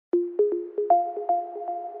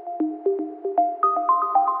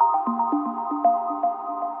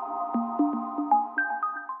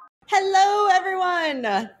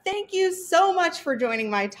everyone. Thank you so much for joining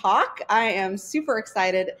my talk. I am super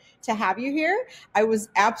excited to have you here. I was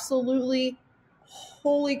absolutely,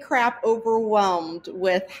 holy crap, overwhelmed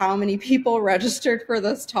with how many people registered for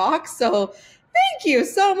this talk. So thank you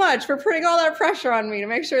so much for putting all that pressure on me to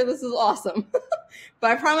make sure this is awesome.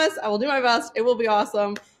 But I promise I will do my best. It will be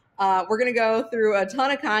awesome. We're going to go through a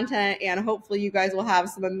ton of content, and hopefully you guys will have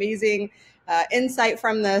some amazing insight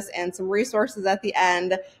from this and some resources at the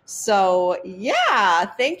end. So yeah,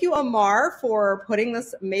 thank you, Amar, for putting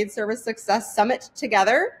this Maid Service Success Summit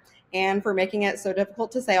together and for making it so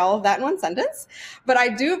difficult to say all of that in one sentence. But I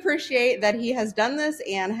do appreciate that he has done this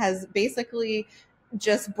and has basically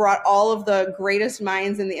just brought all of the greatest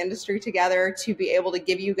minds in the industry together to be able to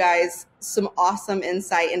give you guys some awesome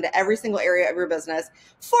insight into every single area of your business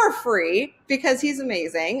for free, because he's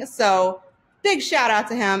amazing. So big shout out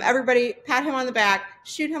to him. Everybody pat him on the back,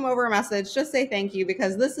 shoot him over a message, just say thank you,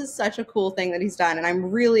 because this is such a cool thing that he's done. And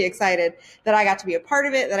I'm really excited that I got to be a part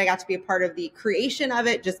of it, that I got to be a part of the creation of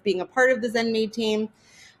it, just being a part of the ZenMaid team,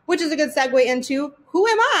 which is a good segue into who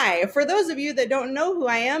am I? For those of you that don't know who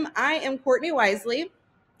I am Courtney Wisely,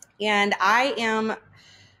 and I am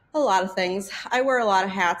a lot of things. I wear a lot of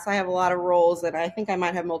hats. I have a lot of roles, and I think I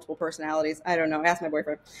might have multiple personalities. I don't know. Ask my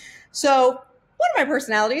boyfriend. So one of my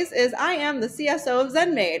personalities is I am the CSO of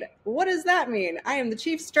ZenMaid. What does that mean? I am the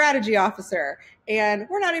Chief Strategy Officer, and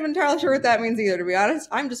we're not even entirely sure what that means either, to be honest.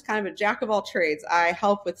 I'm just kind of a jack of all trades. I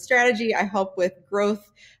help with strategy, I help with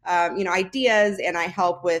growth, ideas, and I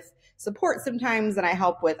help with support sometimes, and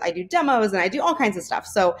I do demos, and I do all kinds of stuff.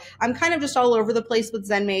 So I'm kind of just all over the place with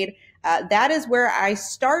ZenMaid. That is where I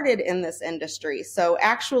started in this industry. So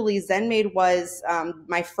actually, ZenMaid was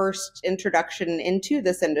my first introduction into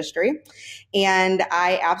this industry. And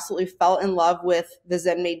I absolutely fell in love with the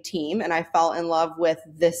ZenMaid team, and I fell in love with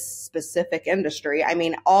this specific industry. I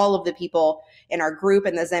mean, all of the people in our group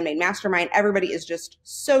and the ZenMaid mastermind, everybody is just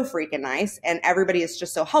so freaking nice, and everybody is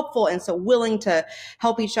just so helpful and so willing to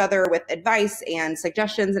help each other with advice and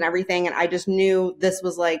suggestions and everything. And I just knew this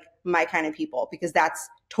was like my kind of people, because that's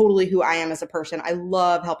totally who I am as a person. I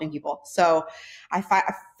love helping people. So I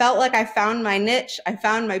felt like I found my niche. I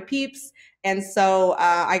found my peeps. And so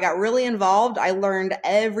I got really involved. I learned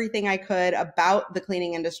everything I could about the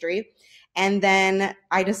cleaning industry. And then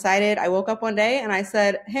I woke up one day and I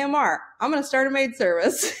said, hey, Amar, I'm going to start a maid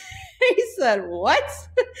service. He said, what?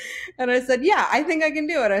 And I said, yeah, I think I can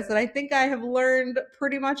do it. I said, I think I have learned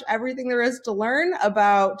pretty much everything there is to learn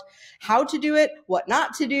about how to do it, what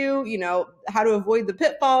not to do, how to avoid the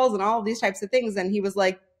pitfalls and all of these types of things. And he was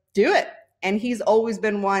like, do it. And he's always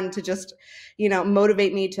been one to just,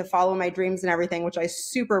 motivate me to follow my dreams and everything, which I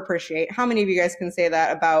super appreciate. How many of you guys can say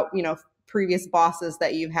that about, previous bosses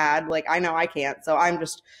that you've had? Like, I know I can't. So I'm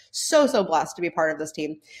just so, so blessed to be part of this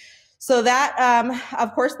team. So that,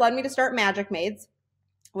 of course, led me to start Magic Maids,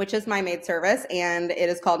 which is my maid service. And it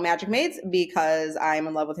is called Magic Maids because I'm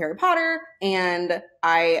in love with Harry Potter. And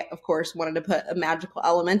I, of course, wanted to put a magical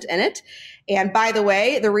element in it. And by the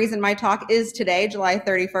way, the reason my talk is today, July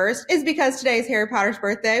 31st, is because today is Harry Potter's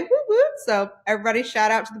birthday. Woo woo. So everybody shout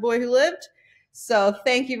out to the boy who lived. So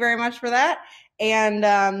thank you very much for that. And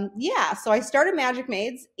so I started Magic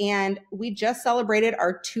Maids, and we just celebrated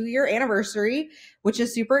our 2-year anniversary, which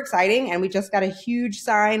is super exciting. And we just got a huge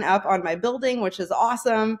sign up on my building, which is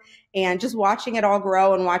awesome. And just watching it all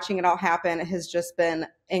grow and watching it all happen has just been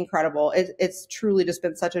incredible. It's truly just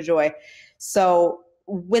been such a joy. So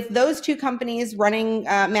with those 2 companies running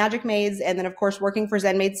Magic Maids, and then of course working for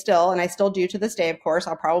ZenMaid still, and I still do to this day, of course,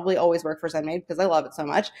 I'll probably always work for ZenMaid because I love it so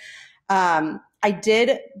much. I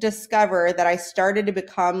did discover that I started to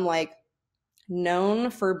become known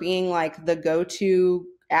for being the go-to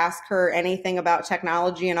ask her anything about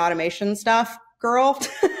technology and automation stuff girl,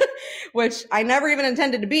 which I never even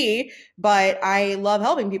intended to be, but I love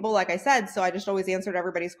helping people, like I said. So I just always answered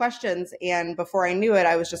everybody's questions. And before I knew it,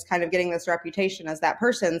 I was just kind of getting this reputation as that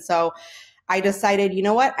person. So I decided, you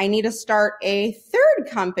know what? I need to start a third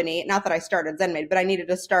company. Not that I started ZenMaid, but I needed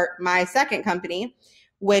to start my second company,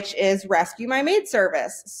 which is Rescue My Maid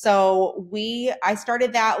Service. So I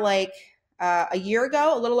started that a year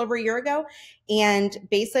ago, a little over a year ago. And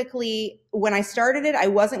basically when I started it, I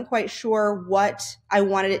wasn't quite sure what I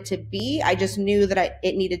wanted it to be. I just knew that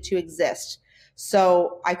it needed to exist.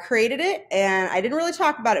 So I created it, and I didn't really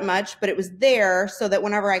talk about it much, but it was there so that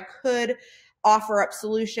whenever I could offer up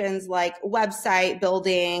solutions like website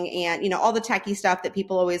building and, all the techie stuff that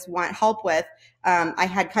people always want help with, I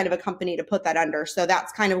had kind of a company to put that under. So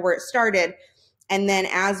that's kind of where it started. And then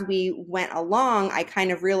as we went along, I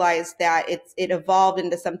kind of realized that it evolved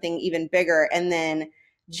into something even bigger. And then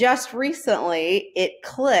just recently it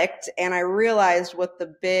clicked and I realized what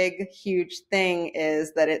the big, huge thing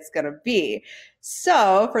is that it's going to be.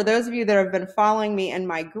 So for those of you that have been following me in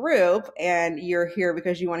my group and you're here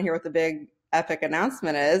because you want to hear what the big epic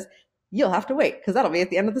announcement is, you'll have to wait because that'll be at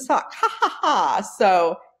the end of the talk. Ha ha ha.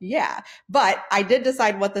 So yeah, but I did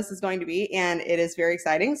decide what this is going to be and it is very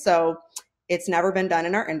exciting. So it's never been done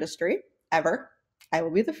in our industry ever. I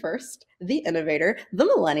will be the first, the innovator, the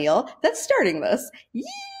millennial that's starting this. Yee!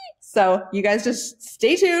 So you guys just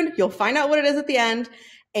stay tuned. You'll find out what it is at the end.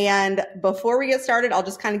 And before we get started, I'll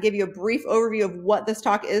just kind of give you a brief overview of what this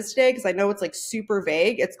talk is today, because I know it's like super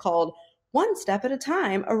vague. It's called One Step at a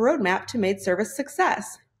Time, a Roadmap to Maid Service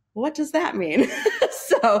Success. What does that mean?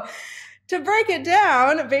 So to break it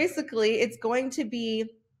down, basically, it's going to be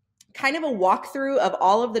kind of a walkthrough of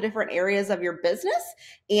all of the different areas of your business.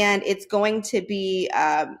 And it's going to be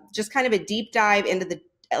just kind of a deep dive into the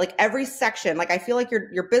like every section. Like I feel like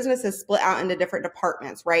your business is split out into different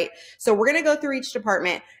departments, right? So we're going to go through each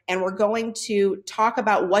department and we're going to talk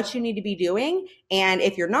about what you need to be doing. And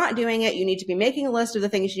if you're not doing it, you need to be making a list of the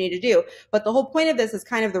things you need to do. But the whole point of this is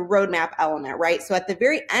kind of the roadmap element, right? So at the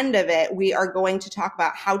very end of it, we are going to talk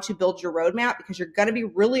about how to build your roadmap because you're going to be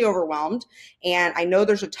really overwhelmed. And I know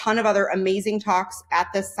there's a ton of other amazing talks at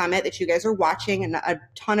this summit that you guys are watching and a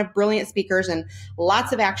ton of brilliant speakers and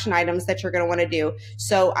lots of action items that you're going to want to do.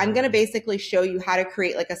 So I'm going to basically show you how to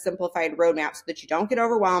create like a simplified roadmap so that you don't get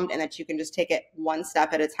overwhelmed and that you can just take it one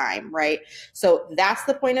step at a time, right? So that's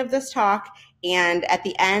the point of this talk. And at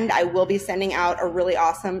the end, I will be sending out a really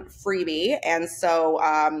awesome freebie. And so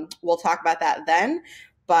we'll talk about that then.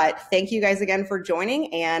 But thank you guys again for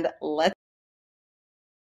joining and let's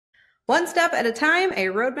one step at a time, a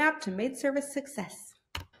roadmap to maid service success.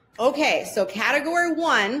 Okay, so category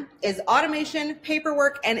 1 is automation,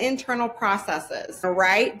 paperwork, and internal processes.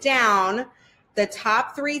 Write down the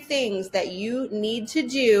top 3 things that you need to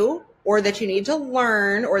do or that you need to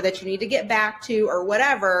learn or that you need to get back to or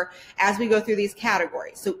whatever as we go through these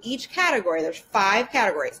categories. So each category, there's 5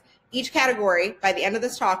 categories. Each category, by the end of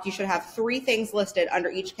this talk, you should have 3 things listed under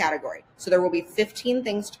each category. So there will be 15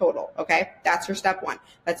 things total, okay? That's your step 1.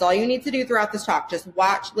 That's all you need to do throughout this talk. Just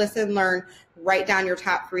watch, listen, learn, write down your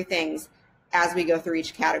top 3 things as we go through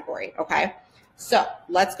each category, okay? So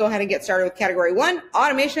let's go ahead and get started with category 1,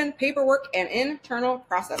 automation, paperwork, and internal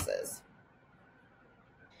processes.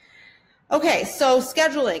 Okay, so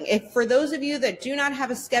scheduling. If for those of you that do not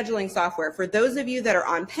have a scheduling software, for those of you that are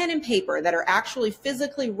on pen and paper, that are actually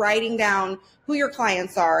physically writing down who your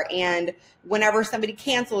clients are, and whenever somebody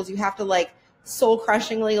cancels, you have to like soul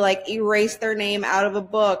crushingly like erase their name out of a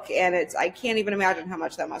book, and I can't even imagine how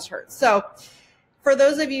much that must hurt. So for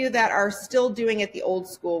those of you that are still doing it the old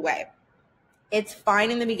school way, it's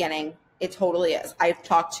fine in the beginning. It totally is. I've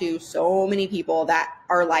talked to so many people that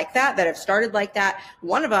are like that have started like that.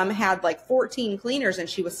 One of them had like 14 cleaners and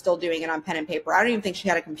she was still doing it on pen and paper. I don't even think she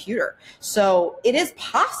had a computer. So it is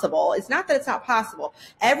possible. It's not that it's not possible.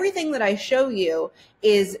 Everything that I show you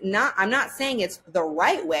is not, I'm not saying it's the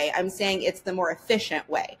right way. I'm saying it's the more efficient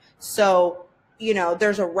way. So, you know,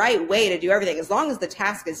 there's a right way to do everything. As long as the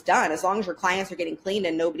task is done, as long as your clients are getting cleaned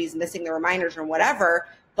and nobody's missing the reminders or whatever,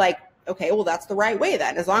 like, okay, well, that's the right way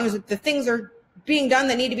then. As long as the things are being done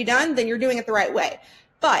that need to be done, then you're doing it the right way.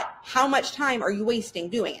 But how much time are you wasting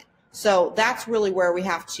doing it? So that's really where we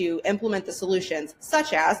have to implement the solutions,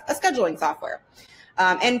 such as a scheduling software.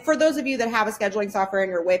 And for those of you that have a scheduling software and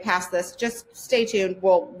you're way past this, just stay tuned.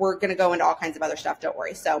 We're going to go into all kinds of other stuff. Don't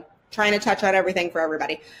worry. So trying to touch on everything for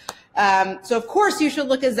everybody. So of course you should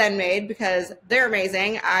look at ZenMaid because they're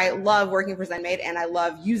amazing. I love working for ZenMaid and I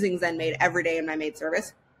love using ZenMaid every day in my maid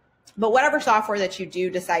service. But whatever software that you do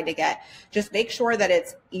decide to get, just make sure that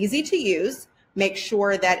it's easy to use. Make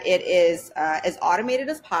sure that it is as automated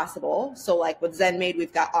as possible. So like with ZenMaid,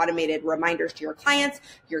 we've got automated reminders to your clients,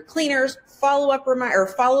 your cleaners, follow-up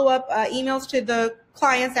emails to the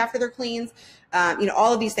clients after their cleans, you know,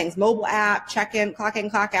 all of these things, mobile app, check-in, clock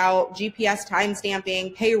out, GPS time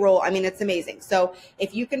stamping, payroll. I mean, it's amazing. So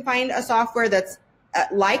if you can find a software that's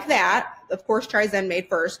like that, of course, try ZenMaid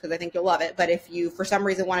first because I think you'll love it. But if you, for some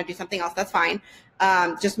reason, want to do something else, that's fine.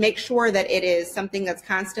 Just make sure that it is something that's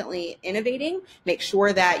constantly innovating. Make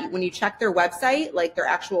sure that when you check their website, like their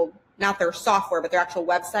actual, not their software, but their actual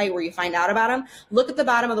website where you find out about them, look at the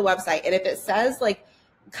bottom of the website. And if it says like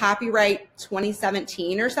copyright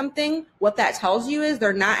 2017 or something, what that tells you is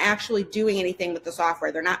they're not actually doing anything with the software.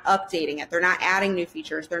 They're not updating it. They're not adding new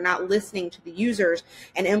features. They're not listening to the users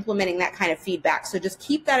and implementing that kind of feedback. So just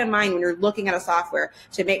keep that in mind when you're looking at a software,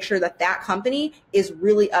 to make sure that that company is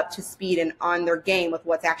really up to speed and on their game with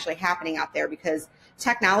what's actually happening out there, because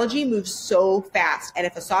technology moves so fast. And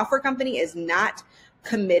if a software company is not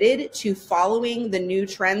committed to following the new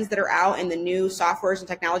trends that are out and the new softwares and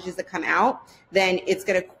technologies that come out, then it's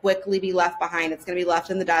going to quickly be left behind. It's going to be left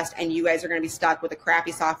in the dust, and you guys are going to be stuck with a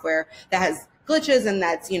crappy software that has glitches and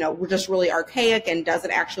that's, you know, just really archaic and doesn't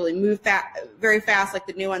actually move very fast like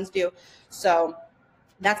the new ones do. So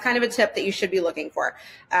that's kind of a tip that you should be looking for.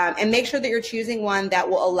 And make sure that you're choosing one that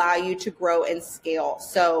will allow you to grow and scale.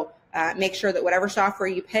 So make sure that whatever software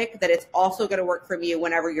you pick, that it's also going to work for you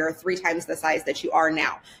whenever you're 3 times the size that you are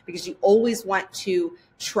now, because you always want to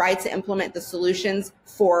try to implement the solutions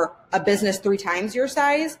for a business 3 times your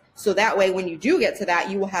size. So that way, when you do get to that,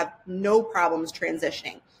 you will have no problems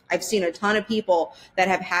transitioning. I've seen a ton of people that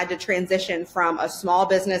have had to transition from a small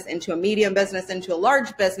business into a medium business into a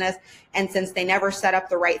large business. And since they never set up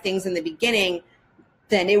the right things in the beginning,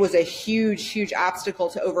 then it was a huge, huge obstacle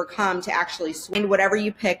to overcome to actually swing. Whatever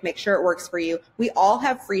you pick, make sure it works for you. We all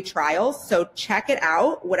have free trials, so check it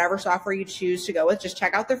out. Whatever software you choose to go with, just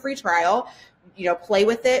check out the free trial. You know, play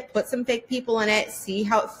with it, put some fake people in it, see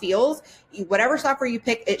how it feels. Whatever software you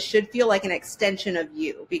pick, it should feel like an extension of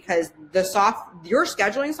you, because your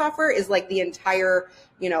scheduling software is like the entire,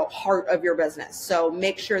 you know, heart of your business. So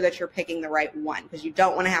make sure that you're picking the right one, because you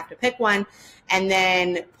don't want to have to pick one and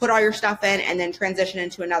then put all your stuff in and then transition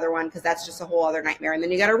into another one, because that's just a whole other nightmare. And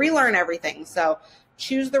then you got to relearn everything. So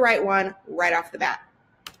choose the right one right off the bat.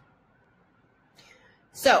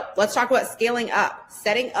 So let's talk about scaling up,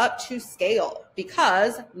 setting up to scale,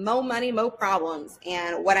 because mo money, mo problems.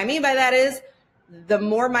 And what I mean by that is, the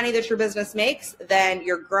more money that your business makes, then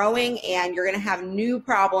you're growing and you're going to have new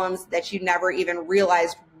problems that you never even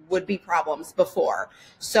realized would be problems before.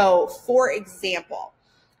 So for example,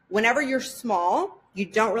 whenever you're small, you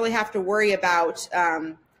don't really have to worry about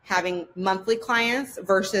having monthly clients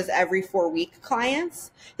versus every 4-week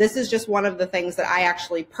clients. This is just one of the things that I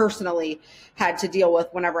actually personally had to deal with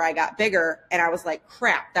whenever I got bigger. And I was like,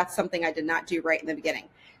 crap, that's something I did not do right in the beginning.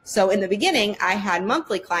 So in the beginning, I had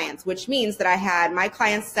monthly clients, which means that I had my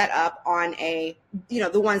clients set up on a, you know,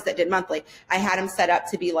 the ones that did monthly, I had them set up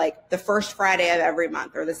to be like the first Friday of every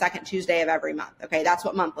month or the second Tuesday of every month. Okay, that's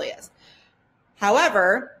what monthly is.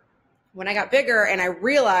 However, when I got bigger and I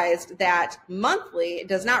realized that monthly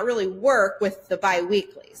does not really work with the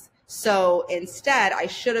bi-weeklies. So instead, I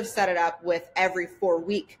should have set it up with every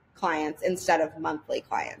 4-week clients instead of monthly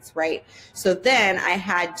clients, right? So then I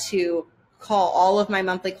had to call all of my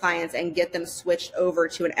monthly clients and get them switched over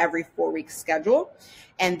to an every 4-week schedule.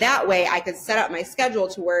 And that way I could set up my schedule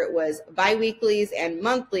to where it was bi-weeklies and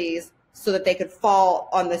monthlies, so that they could fall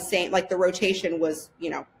on the same, like the rotation was, you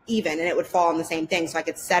know, even, and it would fall on the same thing. So I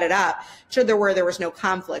could set it up to where there was no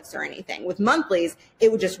conflicts or anything. With monthlies,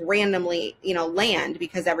 it would just randomly, you know, land,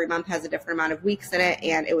 because every month has a different amount of weeks in it.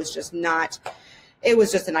 And it was just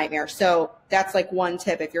a nightmare. So that's like one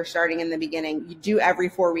tip. If you're starting in the beginning, you do every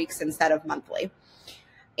 4 weeks instead of monthly.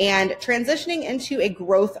 And transitioning into a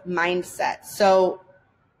growth mindset. So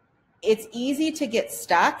it's easy to get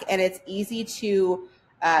stuck, and it's easy to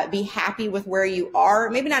be happy with where you are.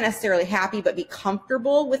 Maybe not necessarily happy, but be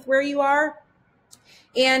comfortable with where you are.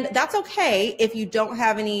 And that's okay if you don't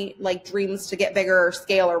have any like dreams to get bigger or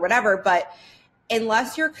scale or whatever, but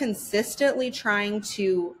unless you're consistently trying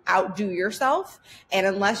to outdo yourself, and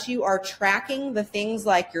unless you are tracking the things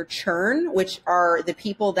like your churn, which are the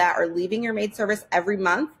people that are leaving your maid service every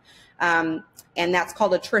month, and that's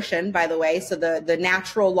called attrition, by the way. So the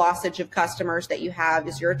natural lossage of customers that you have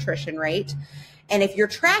is your attrition rate. And if you're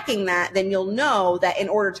tracking that, then you'll know that in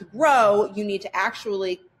order to grow, you need to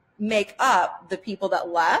actually make up the people that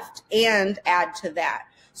left and add to that.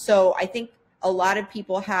 So I think a lot of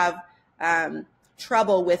people have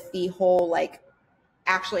trouble with the whole like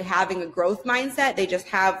actually having a growth mindset. They just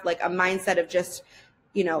have like a mindset of just,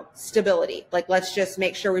 you know, stability. Like, let's just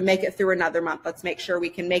make sure we make it through another month. Let's make sure we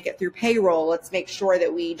can make it through payroll. Let's make sure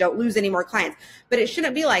that we don't lose any more clients. But it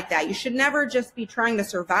shouldn't be like that. You should never just be trying to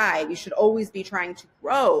survive. You should always be trying to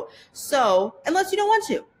grow. So unless you don't want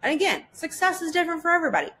to, and again, success is different for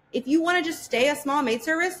everybody. If you want to just stay a small maid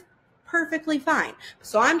service, perfectly fine.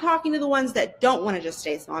 So I'm talking to the ones that don't want to just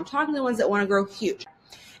stay small. I'm talking to the ones that want to grow huge.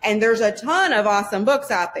 And there's a ton of awesome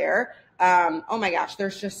books out there. Oh my gosh,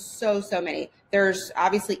 there's just so many. There's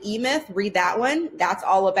obviously E-Myth, read that one. That's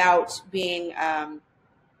all about being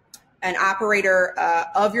an operator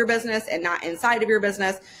of your business and not inside of your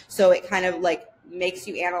business. So it kind of like makes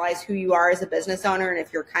you analyze who you are as a business owner. And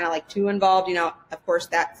if you're kind of like too involved, you know, of course,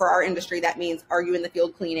 that for our industry, that means, are you in the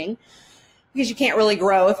field cleaning? Because you can't really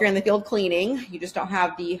grow if you're in the field cleaning. You just don't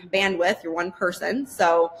have the bandwidth. You're one person.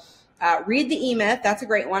 So read the E-Myth. That's a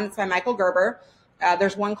great one. It's by Michael Gerber.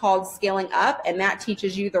 There's one called Scaling Up, and that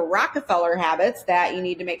teaches you the Rockefeller habits that you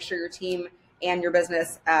need to make sure your team and your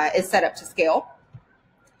business is set up to scale.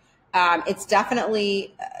 It's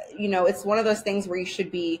definitely, you know, it's one of those things where you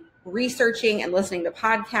should be researching and listening to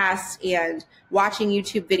podcasts and watching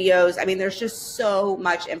YouTube videos. I mean, there's just so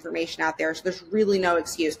much information out there. So there's really no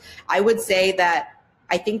excuse. I would say that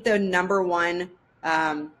I think the number one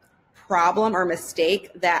problem or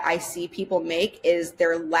mistake that I see people make is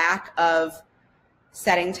their lack of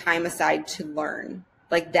setting time aside to learn.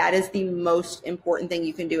 Like that is the most important thing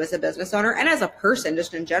you can do as a business owner and as a person,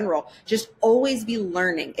 just in general. Just always be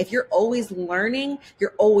learning. If you're always learning,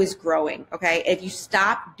 you're always growing. Okay. If you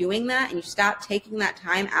stop doing that and you stop taking that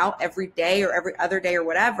time out every day or every other day or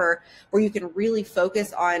whatever, where you can really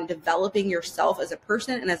focus on developing yourself as a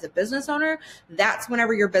person and as a business owner, that's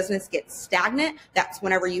whenever your business gets stagnant. That's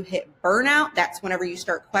whenever you hit burnout. That's whenever you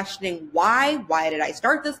start questioning why did I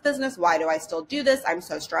start this business? Why do I still do this? I'm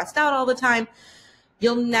so stressed out all the time.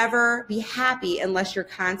 You'll never be happy unless you're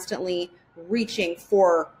constantly reaching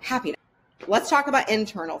for happiness. Let's talk about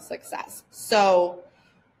internal success. So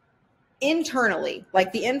internally,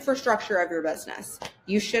 like the infrastructure of your business,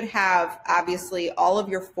 you should have obviously all of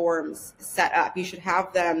your forms set up. You should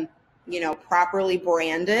have them, you know, properly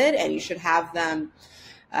branded, and you should have them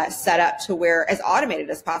set up to where as automated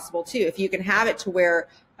as possible too. If you can have it to where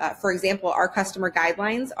for example, our customer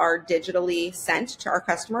guidelines are digitally sent to our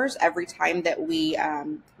customers every time that we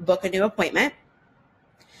book a new appointment.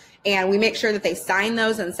 And we make sure that they sign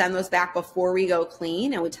those and send those back before we go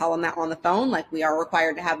clean. And we tell them that on the phone, like we are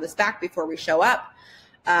required to have this back before we show up.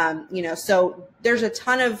 You know, so there's a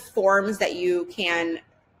ton of forms that you can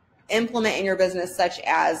implement in your business, such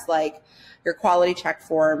as like your quality check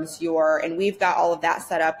forms, and we've got all of that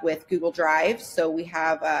set up with Google Drive. So we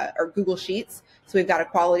have, or Google Sheets. So we've got a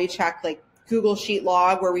quality check, like Google Sheet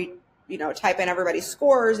log where we, you know, type in everybody's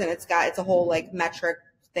scores, and it's a whole like metric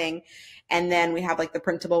thing. And then we have like the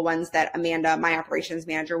printable ones that Amanda, my operations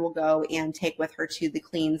manager, will go and take with her to the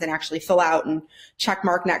cleans and actually fill out and check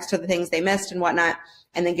mark next to the things they missed and whatnot,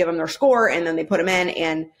 and then give them their score, and then they put them in,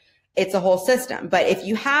 and it's a whole system. But if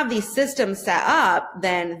you have these systems set up,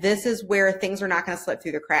 then this is where things are not going to slip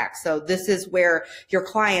through the cracks. So this is where your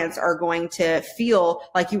clients are going to feel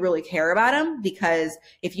like you really care about them, because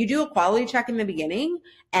if you do a quality check in the beginning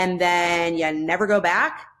and then you never go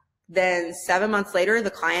back, then 7 months later, the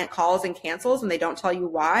client calls and cancels and they don't tell you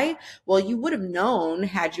why. Well, you would have known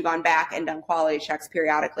had you gone back and done quality checks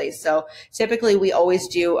periodically. So typically we always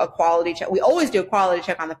do a quality check. We always do a quality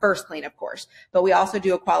check on the first clean, of course, but we also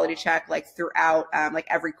do a quality check like throughout, like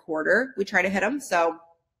every quarter we try to hit them. So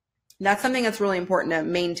that's something that's really important to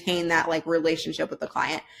maintain that like relationship with the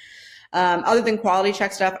client. Other than quality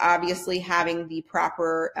check stuff, obviously having the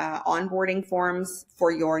proper onboarding forms for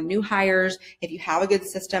your new hires. If you have a good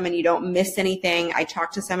system and you don't miss anything. I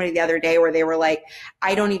talked to somebody the other day where they were like,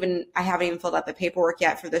 I haven't even filled out the paperwork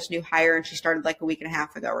yet for this new hire, and she started like a week and a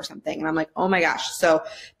half ago or something. And I'm like, oh my gosh. So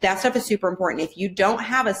that stuff is super important. If you don't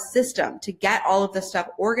have a system to get all of this stuff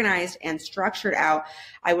organized and structured out,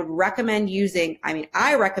 I recommend using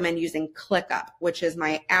ClickUp, which is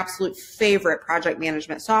my absolute favorite project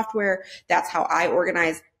management software. That's how I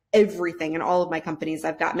organize everything in all of my companies.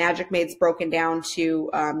 I've got magic maids broken down to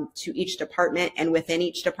each department, and within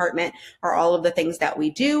each department are all of the things that we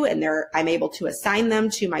do. And I'm able to assign them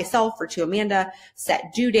to myself or to Amanda,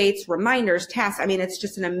 set due dates, reminders, tasks. I mean, it's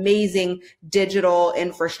just an amazing digital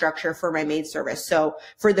infrastructure for my maid service. So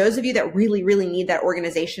for those of you that really, really need that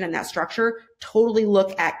organization and that structure, totally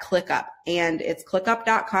look at ClickUp, and it's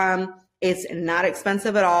clickup.com. It's not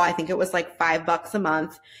expensive at all. I think it was like $5 a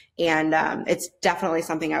month. And it's definitely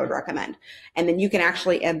something I would recommend. And then you can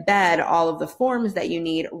actually embed all of the forms that you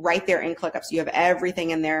need right there in ClickUp. So you have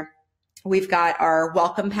everything in there. We've got our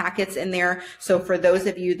welcome packets in there. So for those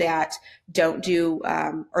of you that don't do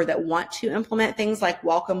or that want to implement things like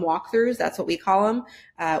welcome walkthroughs, that's what we call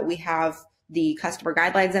them. We have the customer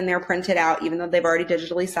guidelines in there printed out, even though they've already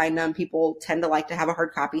digitally signed them. People tend to like to have a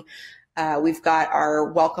hard copy. We've got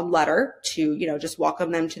our welcome letter to, just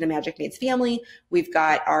welcome them to the Magic Maids family. We've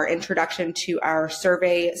got our introduction to our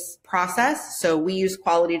survey process. So we use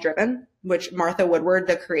Quality Driven, which Martha Woodward,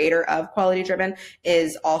 the creator of Quality Driven,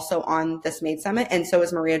 is also on this Maid Summit. And so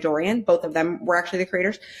is Maria Dorian. Both of them were actually the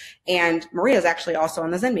creators. And Maria is actually also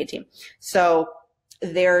on the ZenMaid team. So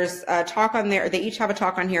there's a talk on there. They each have a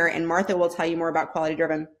talk on here, and Martha will tell you more about Quality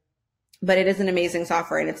Driven. But it is an amazing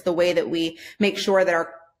software, and it's the way that we make sure that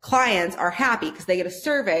our clients are happy, because they get a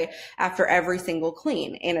survey after every single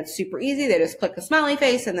clean, and it's super easy. They just click a smiley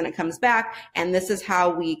face and then it comes back. And this is how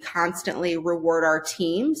we constantly reward our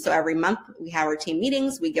team. So every month we have our team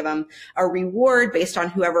meetings. We give them a reward based on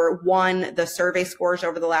whoever won the survey scores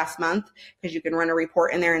over the last month, because you can run a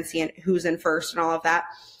report in there and see who's in first and all of that.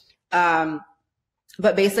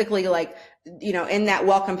 But basically, like, you know, in that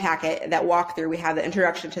welcome packet, that walkthrough, we have the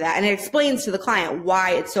introduction to that, and it explains to the client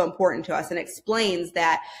why it's so important to us, and explains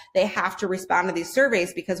that they have to respond to these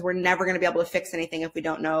surveys because we're never going to be able to fix anything if we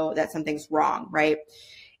don't know that something's wrong, right?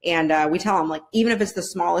 And we tell them, like, even if it's the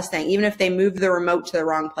smallest thing, even if they move the remote to the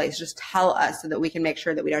wrong place, just tell us so that we can make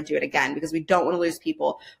sure that we don't do it again, because we don't want to lose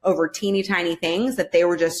people over teeny tiny things that they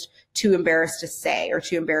were just too embarrassed to say or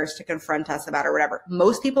too embarrassed to confront us about or whatever.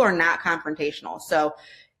 Most people are not confrontational. So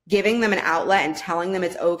giving them an outlet and telling them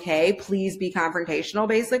it's okay, please be confrontational,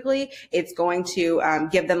 basically, it's going to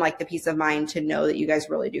give them like the peace of mind to know that you guys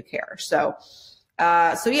really do care. So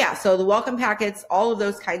yeah, so the welcome packets, all of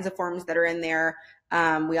those kinds of forms that are in there.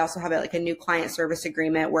 We also have like a new client service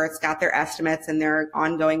agreement where it's got their estimates and their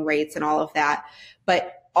ongoing rates and all of that.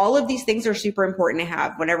 But all of these things are super important to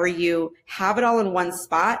have. Whenever you have it all in one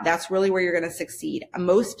spot, that's really where you're going to succeed.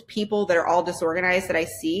 Most people that are all disorganized that I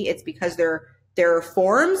see, it's because their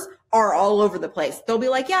forms are all over the place. They'll be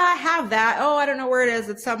like, yeah, I have that. Oh, I don't know where it is.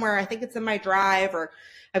 It's somewhere. I think it's in my drive, or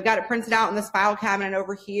I've got it printed out in this file cabinet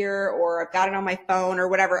over here, or I've got it on my phone or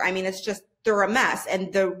whatever. I mean, it's just, they're a mess.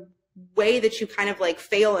 And the way that you kind of like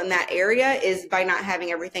fail in that area is by not having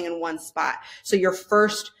everything in one spot. So your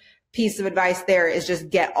first piece of advice there is just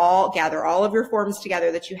gather all of your forms together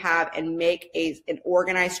that you have and make an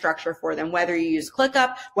organized structure for them, whether you use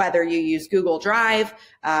ClickUp, whether you use Google Drive,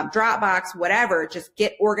 Dropbox, whatever, just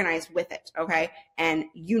get organized with it. Okay. And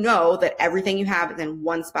you know that everything you have is in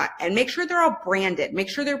one spot, and make sure they're all branded. Make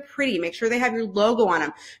sure they're pretty. Make sure they have your logo on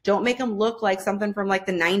them. Don't make them look like something from like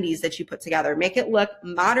the 90s that you put together. Make it look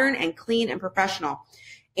modern and clean and professional.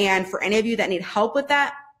 And for any of you that need help with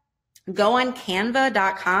that, go on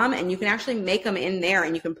canva.com and you can actually make them in there,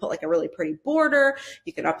 and you can put like a really pretty border.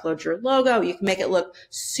 You can upload your logo. You can make it look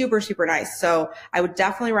super, super nice. So I would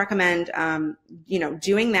definitely recommend,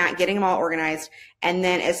 doing that, getting them all organized. And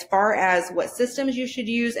then as far as what systems you should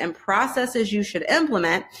use and processes you should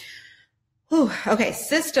implement,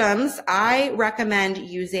 systems, I recommend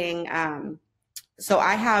using, so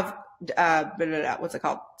I have, what's it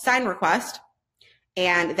called? Sign Request.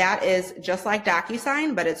 And that is just like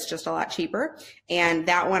DocuSign, but it's just a lot cheaper. And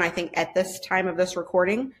that one, I think at this time of this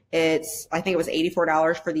recording, I think it was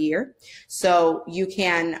 $84 for the year. So you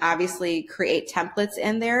can obviously create templates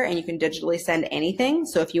in there, and you can digitally send anything.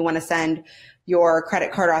 So if you want to send your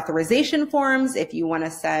credit card authorization forms, if you want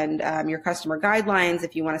to send your customer guidelines,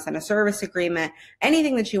 if you want to send a service agreement,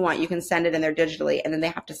 anything that you want, you can send it in there digitally, and then they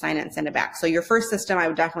have to sign it and send it back. So your first system, I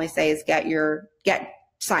would definitely say, is get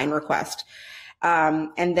Sign Request.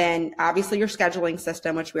 And then obviously your scheduling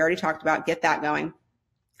system, which we already talked about, get that going.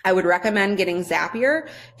 I would recommend getting Zapier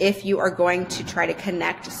if you are going to try to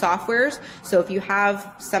connect softwares. So if you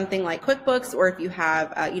have something like QuickBooks, or if you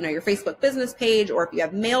have, your Facebook business page, or if you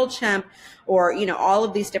have MailChimp, or, all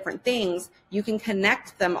of these different things, you can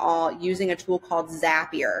connect them all using a tool called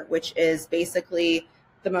Zapier, which is basically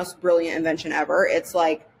the most brilliant invention ever.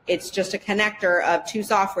 It's just a connector of two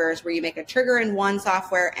softwares where you make a trigger in one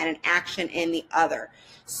software and an action in the other.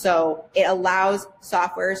 So it allows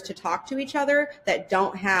softwares to talk to each other that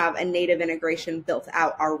don't have a native integration built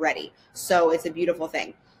out already. So it's a beautiful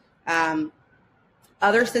thing.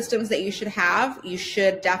 Other systems that you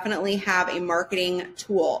should definitely have a marketing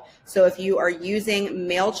tool. So if you are using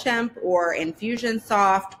MailChimp or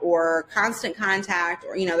Infusionsoft or Constant Contact,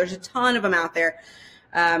 or, there's a ton of them out there.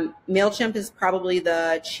 MailChimp is probably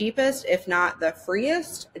the cheapest, if not the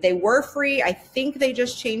freest. They were free. I think they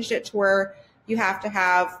just changed it to where you have to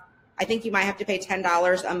I think you might have to pay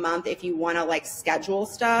 $10 a month if you want to like schedule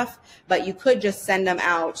stuff, but you could just send them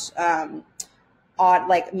out,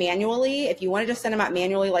 manually. If you want to just send them out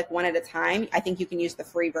manually, like one at a time, I think you can use the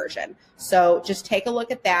free version. So just take a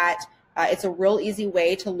look at that. It's a real easy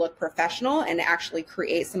way to look professional and actually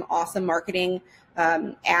create some awesome marketing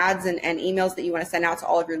ads and emails that you want to send out to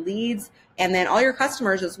all of your leads, and then all your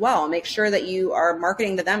customers as well. Make sure that you are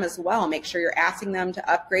marketing to them as well. Make sure you're asking them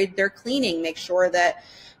to upgrade their cleaning. Make sure that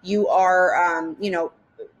you are,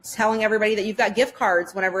 telling everybody that you've got gift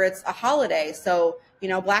cards whenever it's a holiday. So,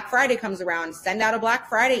 Black Friday comes around, send out a Black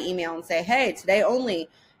Friday email and say, hey, today only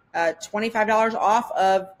 $25 off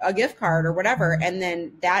of a gift card or whatever. And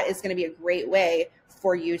then that is going to be a great way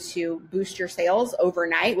for you to boost your sales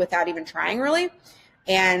overnight without even trying really.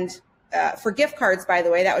 And for gift cards, by the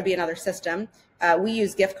way, that would be another system. We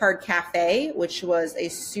use Gift Card Cafe, which was a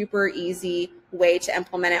super easy way to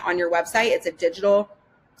implement it on your website. It's a digital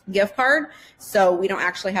gift card. So we don't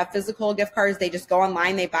actually have physical gift cards. They just go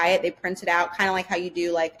online, they buy it, they print it out, kind of like how you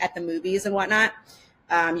do like at the movies and whatnot.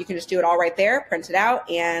 You can just do it all right there, print it out,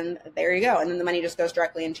 and there you go. And then the money just goes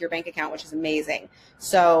directly into your bank account, which is amazing.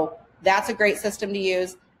 So that's a great system to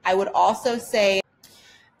use. I would also say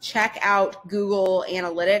check out Google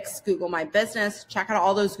Analytics, Google My Business, check out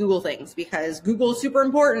all those Google things, because Google is super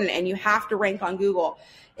important and you have to rank on Google.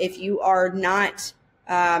 If you are not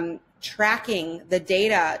tracking the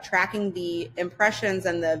data, tracking the impressions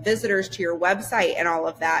and the visitors to your website and all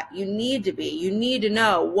of that, you need to be. You need to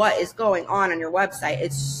know what is going on your website.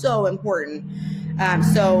 It's so important.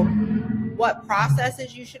 So what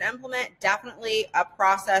processes you should implement? Definitely a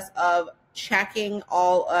process of checking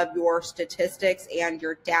all of your statistics and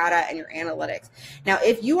your data and your analytics. Now,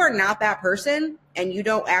 if you are not that person and you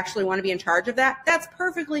don't actually want to be in charge of that, that's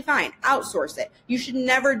perfectly fine. Outsource it. You should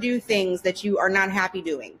never do things that you are not happy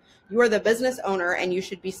doing. You are the business owner and you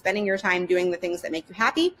should be spending your time doing the things that make you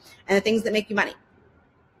happy and the things that make you money.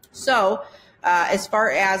 So as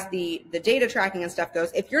far as the data tracking and stuff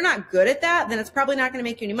goes, if you're not good at that, then it's probably not going to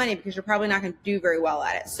make you any money, because you're probably not going to do very well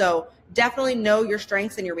at it. So definitely know your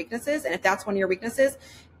strengths and your weaknesses. And if that's one of your weaknesses,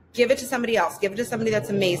 give it to somebody else. Give it to somebody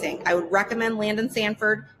that's amazing. I would recommend Landon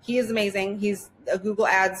Sanford. He is amazing. He's a Google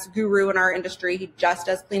Ads guru in our industry. He just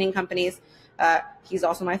does cleaning companies. He's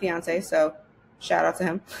also my fiance, so shout out to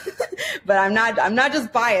him. But I'm not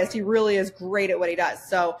just biased. He really is great at what he does.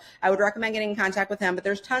 So I would recommend getting in contact with him. But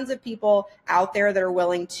there's tons of people out there that are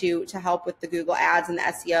willing to help with the Google Ads and the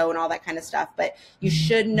SEO and all that kind of stuff. But you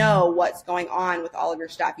should know what's going on with all of your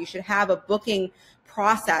stuff. You should have a booking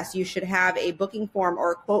process. You should have a booking form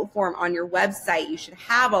or a quote form on your website. You should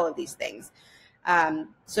have all of these things.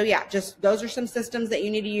 So yeah, just those are some systems that you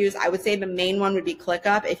need to use. I would say the main one would be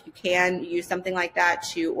ClickUp. If you can use something like that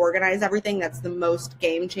to organize everything, that's the most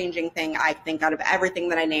game-changing thing I think out of everything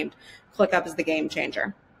that I named. ClickUp is the game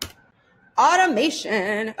changer.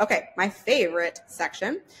 Automation. Okay, my favorite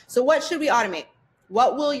section. So what should we automate?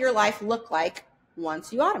 What will your life look like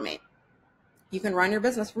once you automate? You can run your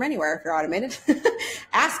business from anywhere if you're automated.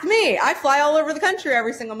 Ask me. I fly all over the country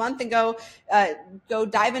every single month and go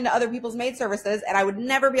dive into other people's maid services, and I would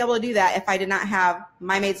never be able to do that if I did not have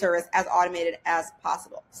my maid service as automated as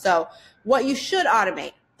possible. So what you should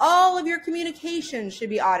automate, all of your communication should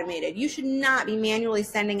be automated. You should not be manually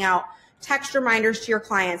sending out text reminders to your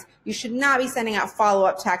clients. You should not be sending out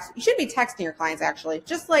follow-up texts. You should be texting your clients, actually.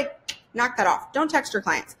 Just like knock that off. Don't text your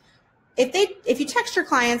clients. If you text your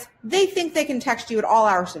clients, they think they can text you at all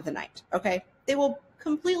hours of the night, okay? They will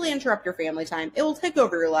completely interrupt your family time. It will take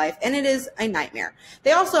over your life, and it is a nightmare.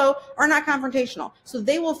 They also are not confrontational, so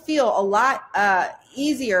they will feel a lot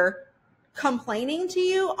easier complaining to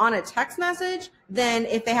you on a text message than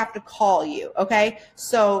if they have to call you, okay?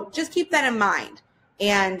 So just keep that in mind.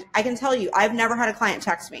 And I can tell you, I've never had a client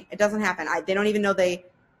text me. It doesn't happen. They don't even know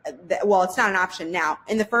well, it's not an option now.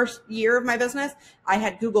 In the first year of my business, I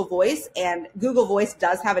had Google Voice, and Google Voice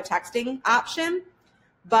does have a texting option,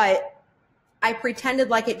 but I pretended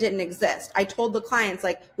like it didn't exist. I told the clients,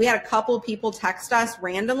 like, we had a couple of people text us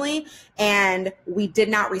randomly and we did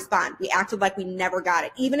not respond. We acted like we never got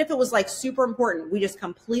it. Even if it was like super important, we just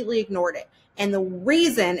completely ignored it. And the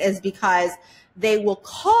reason is because they will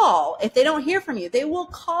call. If they don't hear from you, they will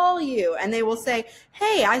call you and they will say,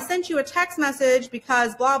 hey, I sent you a text message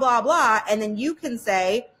because blah, blah, blah. And then you can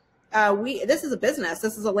say, this is a business.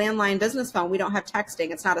 This is a landline business phone. We don't have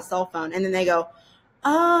texting. It's not a cell phone. And then they go,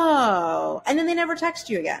 oh, and then they never text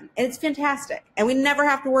you again. And it's fantastic. And we never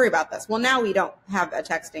have to worry about this. Well, now we don't have a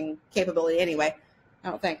texting capability anyway, I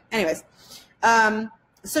don't think. Anyways,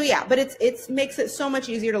 so yeah, but it makes it so much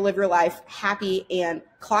easier to live your life happy and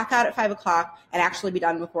clock out at 5 o'clock and actually be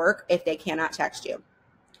done with work if they cannot text you.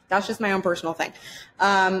 That's just my own personal thing.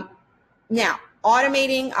 Now,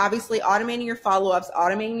 obviously automating your follow-ups,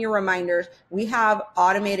 automating your reminders. We have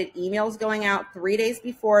automated emails going out 3 days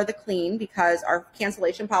before the clean because our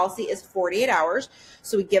cancellation policy is 48 hours.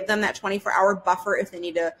 So we give them that 24-hour buffer if they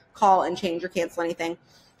need to call and change or cancel anything.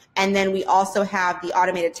 And then we also have the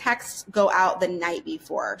automated texts go out the night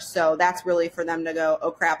before. So that's really for them to go,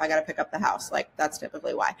 oh crap, I got to pick up the house. Like, that's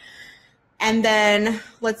typically why. And then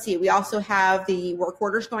let's see, we also have the work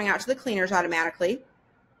orders going out to the cleaners automatically.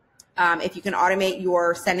 If you can automate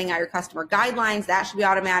your sending out your customer guidelines, that should be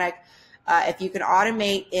automatic. If you can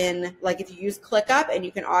automate if you use ClickUp and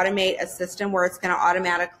you can automate a system where it's going to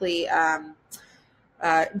automatically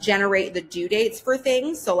generate the due dates for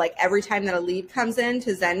things. So like every time that a lead comes in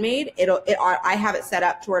to ZenMaid, I have it set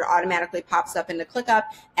up to where it automatically pops up into ClickUp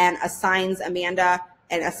and assigns Amanda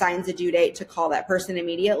and assigns a due date to call that person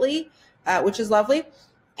immediately, which is lovely.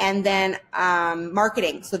 And then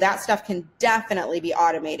marketing. So that stuff can definitely be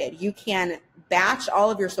automated. You can batch all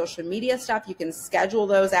of your social media stuff. You can schedule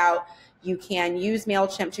those out. You can use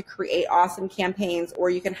MailChimp to create awesome campaigns, or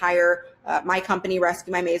you can hire my company,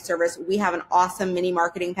 Rescue My Maid Service. We have an awesome mini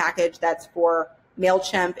marketing package that's for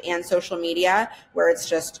MailChimp and social media, where it's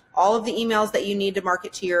just all of the emails that you need to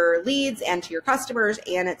market to your leads and to your customers,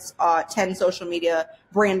 and it's 10 social media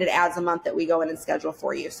branded ads a month that we go in and schedule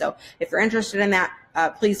for you. So if you're interested in that,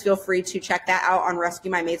 please feel free to check that out on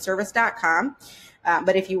rescuemymaidservice.com.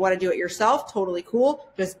 But if you want to do it yourself, totally cool.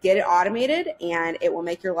 Just get it automated and it will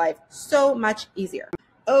make your life so much easier.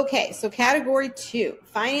 Okay, so category 2,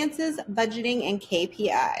 finances, budgeting, and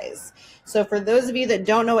KPIs. So for those of you that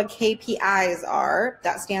don't know what KPIs are,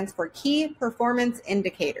 that stands for Key Performance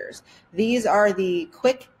Indicators. These are the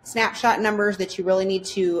quick snapshot numbers that you really need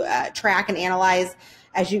to track and analyze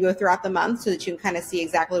as you go throughout the month so that you can kind of see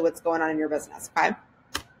exactly what's going on in your business, okay?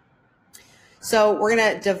 So we're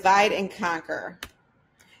going to divide and conquer.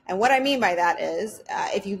 And what I mean by that is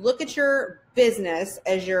if you look at your business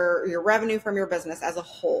as your revenue from your business as a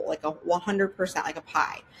whole, like a 100%, like a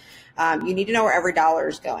pie, you need to know where every dollar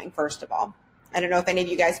is going, first of all. I don't know if any of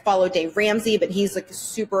you guys follow Dave Ramsey, but he's like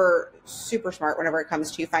super, super smart whenever it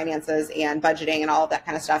comes to finances and budgeting and all of that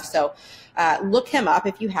kind of stuff. So look him up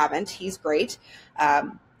if you haven't. He's great.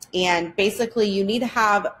 And basically, you need to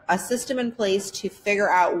have a system in place to figure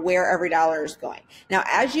out where every dollar is going. Now,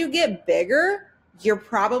 as you get bigger, you're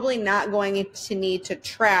probably not going to need to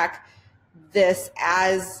track this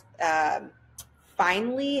as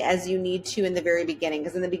finely as you need to in the very beginning.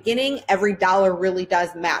 Because in the beginning, every dollar really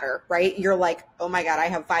does matter, right? You're like, oh my God, I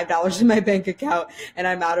have $5 in my bank account and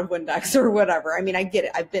I'm out of Windex or whatever. I mean, I get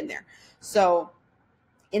it. I've been there. So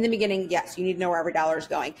in the beginning, yes, you need to know where every dollar is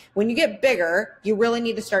going. When you get bigger, you really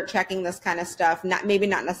need to start checking this kind of stuff. Maybe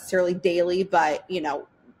not necessarily daily, but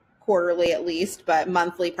quarterly at least, but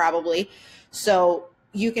monthly probably. So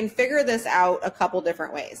you can figure this out a couple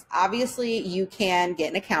different ways. Obviously, you can get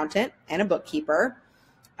an accountant and a bookkeeper.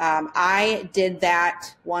 I did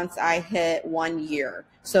that once I hit 1 year.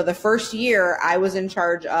 So the first year I was in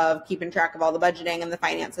charge of keeping track of all the budgeting and the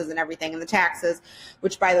finances and everything and the taxes,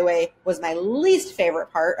 which by the way was my least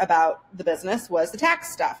favorite part about the business was the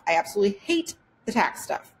tax stuff. I absolutely hate the tax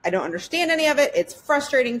stuff. I don't understand any of it. It's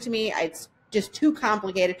frustrating to me. It's just too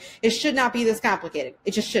complicated. It should not be this complicated.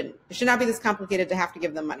 It just shouldn't. It should not be this complicated to have to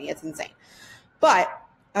give them money. It's insane. But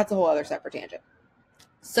that's a whole other separate tangent.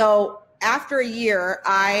 So after a year,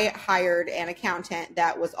 I hired an accountant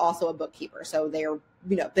that was also a bookkeeper. So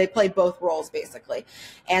they played both roles basically.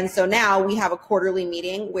 And so now we have a quarterly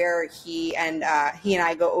meeting where he and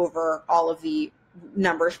I go over all of the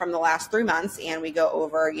numbers from the last 3 months, and we go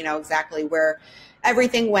over, exactly where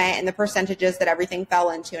everything went and the percentages that everything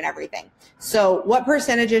fell into and everything. So what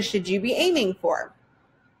percentages should you be aiming for?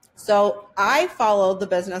 So I followed the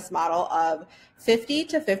business model of 50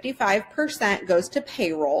 to 55% goes to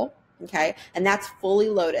payroll. Okay. And that's fully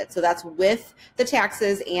loaded. So that's with the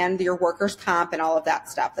taxes and your workers' comp and all of that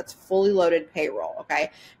stuff. That's fully loaded payroll. Okay.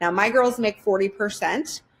 Now my girls make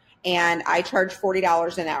 40% and I charge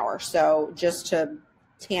 $40 an hour. So just to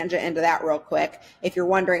tangent into that real quick, if you're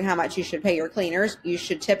wondering how much you should pay your cleaners, you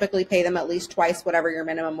should typically pay them at least twice whatever your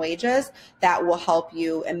minimum wage is. That will help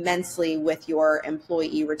you immensely with your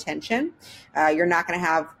employee retention. You're not going to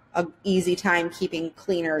have an easy time keeping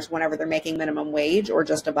cleaners whenever they're making minimum wage or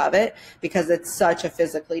just above it, because it's such a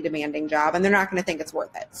physically demanding job and they're not going to think it's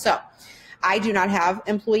worth it. So I do not have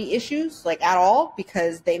employee issues like at all,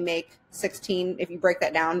 because they make 16, if you break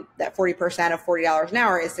that down, that 40% of $40 an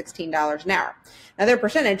hour is $16 an hour. Now their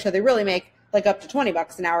percentage, so they really make like up to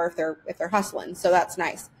 $20 an hour if they're hustling. So that's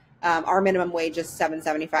nice. Our minimum wage is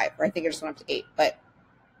 $7.75, or I think it just went up to $8. But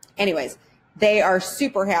anyways, they are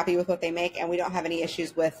super happy with what they make, and we don't have any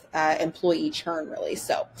issues with employee churn really.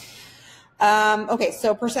 So, okay,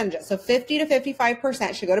 so percentages. So 50 to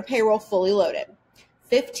 55% should go to payroll fully loaded.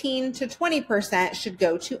 15 to 20% should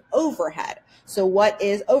go to overhead. So what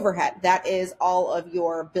is overhead? That is all of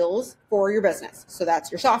your bills for your business. So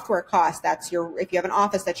that's your software costs. That's if you have an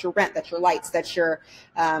office, that's your rent, that's your lights, that's your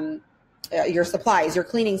supplies, your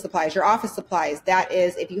cleaning supplies, your office supplies. That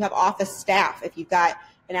is if you have office staff, if you've got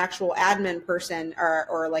an actual admin person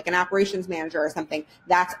or like an operations manager or something,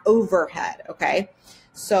 that's overhead. Okay.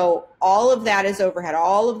 So all of that is overhead.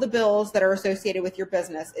 All of the bills that are associated with your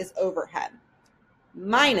business is overhead,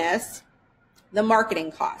 minus the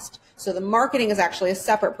marketing cost. So the marketing is actually a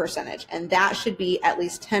separate percentage, and that should be at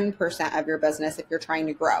least 10% of your business if you're trying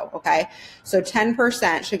to grow, okay? So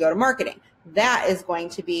 10% should go to marketing. That is going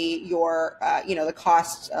to be your, the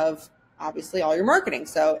cost of obviously all your marketing.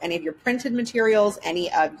 So any of your printed materials,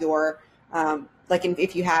 any of your,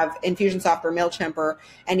 if you have Infusionsoft or MailChimp or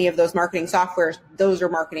any of those marketing softwares, those are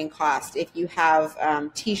marketing costs. If you have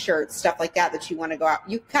t-shirts, stuff like that you want to go out,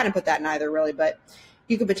 you kind of put that in either really, but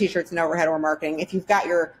you could put t-shirts in overhead or marketing. If you've got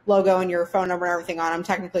your logo and your phone number and everything on them,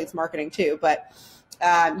 technically it's marketing too. But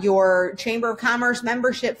your Chamber of Commerce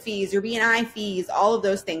membership fees, your B&I fees, all of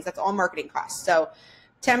those things, that's all marketing costs. So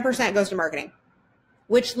 10% goes to marketing,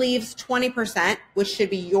 which leaves 20%, which should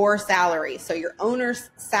be your salary. So your owner's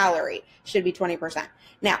salary should be 20%.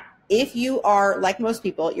 Now, if you are like most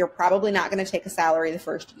people, you're probably not going to take a salary the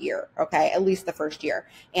first year, okay? At least the first year.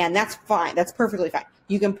 And that's fine. That's perfectly fine.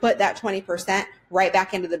 You can put that 20% right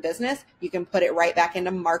back into the business. You can put it right back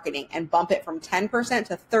into marketing and bump it from 10%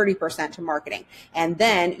 to 30% to marketing. And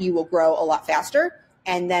then you will grow a lot faster.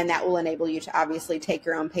 And then that will enable you to obviously take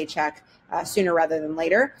your own paycheck sooner rather than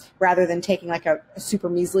later, rather than taking like a super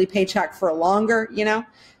measly paycheck for longer,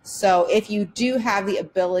 So if you do have the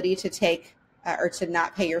ability to take or to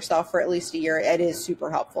not pay yourself for at least a year, it is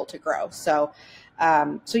super helpful to grow. So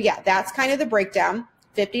yeah, that's kind of the breakdown.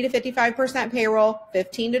 50 to 55% payroll,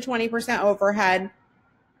 15 to 20% overhead,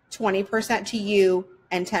 20% to you,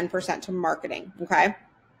 and 10% to marketing, okay?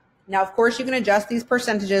 Now, of course, you can adjust these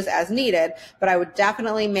percentages as needed, but I would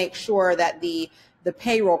definitely make sure that the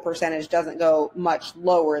payroll percentage doesn't go much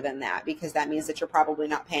lower than that, because that means that you're probably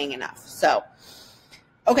not paying enough. So,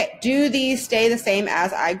 okay, do these stay the same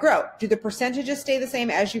as I grow? Do the percentages stay the same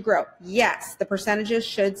as you grow? Yes, the percentages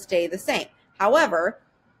should stay the same. However,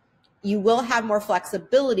 you will have more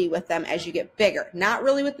flexibility with them as you get bigger. Not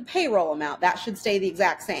really with the payroll amount. That should stay the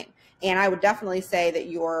exact same. And I would definitely say that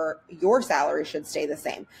your salary should stay the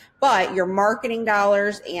same. But your marketing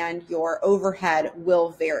dollars and your overhead will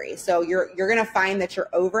vary. So you're going to find that your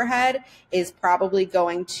overhead is probably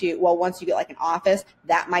going to, well, once you get like an office,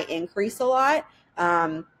 that might increase a lot.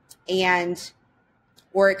 Or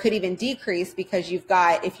it could even decrease, because you've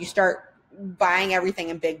got, if you start buying everything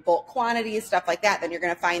in big bulk quantities, stuff like that, then you're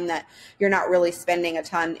going to find that you're not really spending a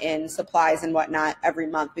ton in supplies and whatnot every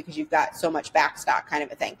month, because you've got so much back stock, kind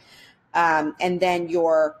of a thing. And then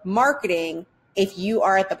your marketing, if you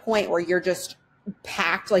are at the point where you're just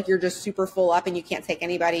packed, like you're just super full up and you can't take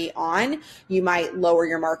anybody on, you might lower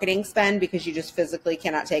your marketing spend because you just physically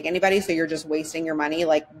cannot take anybody. So you're just wasting your money,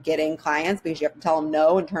 like getting clients, because you have to tell them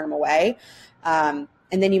no and turn them away.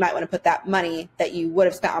 And then you might want to put that money that you would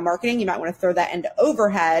have spent on marketing, you might want to throw that into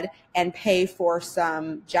overhead and pay for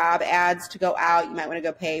some job ads to go out. You might want to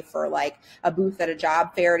go pay for like a booth at a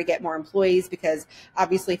job fair to get more employees, because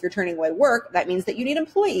obviously if you're turning away work, that means that you need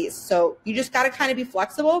employees. So you just got to kind of be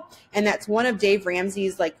flexible. And that's one of Dave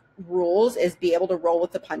Ramsey's like rules, is be able to roll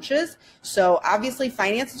with the punches. So obviously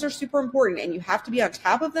finances are super important, and you have to be on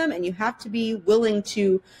top of them, and you have to be willing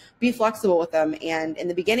to be flexible with them. And in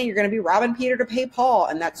the beginning, you're going to be robbing Peter to pay Paul,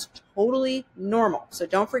 and that's totally normal. So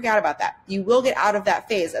don't forget about that. You will get out of that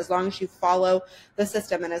phase as long as you follow the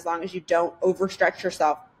system and as long as you don't overstretch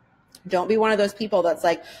yourself. Don't be one of those people that's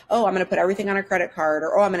like, oh, I'm going to put everything on a credit card,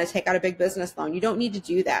 or oh, I'm going to take out a big business loan. You don't need to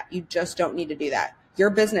do that. You just don't need to do that. Your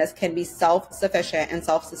business can be self-sufficient and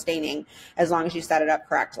self-sustaining as long as you set it up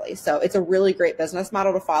correctly. So it's a really great business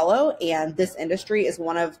model to follow. And this industry is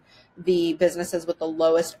one of the businesses with the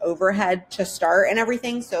lowest overhead to start and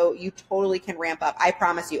everything. So you totally can ramp up. I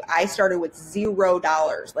promise you, I started with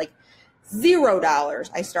 $0, like $0.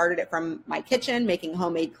 I started it from my kitchen making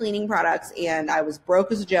homemade cleaning products, and I was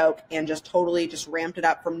broke as a joke and just totally just ramped it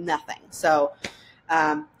up from nothing. So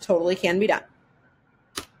totally can be done.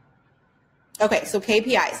 Okay, so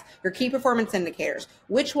KPIs, your key performance indicators.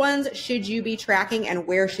 Which ones should you be tracking and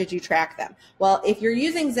where should you track them? Well, if you're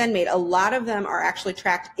using ZenMaid, a lot of them are actually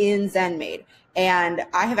tracked in ZenMaid. And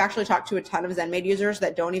I have actually talked to a ton of ZenMaid users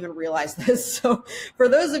that don't even realize this. So for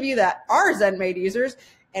those of you that are ZenMaid users,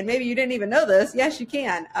 and maybe you didn't even know this, yes, you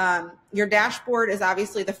can. Your dashboard is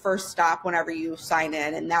obviously the first stop whenever you sign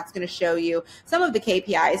in, and that's going to show you some of the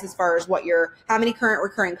KPIs as far as how many current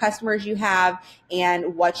recurring customers you have,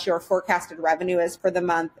 and what your forecasted revenue is for the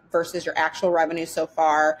month versus your actual revenue so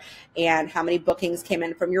far, and how many bookings came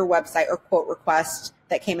in from your website or quote requests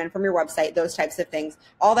that came in from your website, those types of things.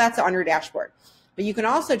 All that's on your dashboard. But you can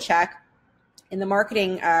also check in the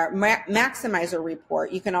marketing maximizer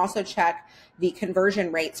report, you can also check the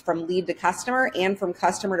conversion rates from lead to customer and from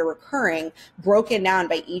customer to recurring, broken down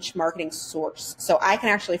by each marketing source. So I can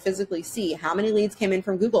actually physically see how many leads came in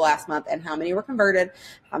from Google last month and how many were converted,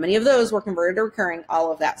 how many of those were converted to recurring,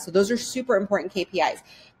 all of that. So those are super important KPIs.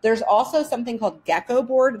 There's also something called Gecko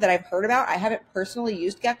Board that I've heard about. I haven't personally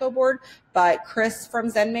used Gecko Board, but Chris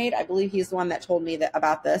from ZenMaid, I believe he's the one that told me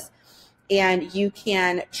about this. And you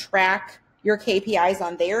can track your KPIs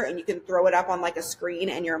on there, and you can throw it up on like a screen,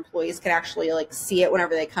 and your employees can actually like see it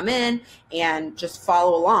whenever they come in and just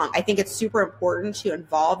follow along. I think it's super important to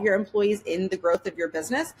involve your employees in the growth of your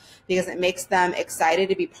business because it makes them excited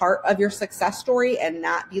to be part of your success story and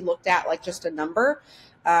not be looked at like just a number.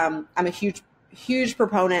 I'm a huge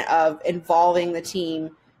proponent of involving the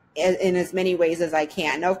team in as many ways as I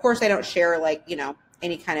can. Now, of course, I don't share like, you know,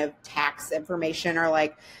 any kind of tax information or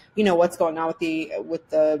like, you know, what's going on with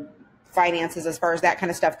the finances as far as that kind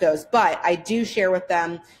of stuff goes. But I do share with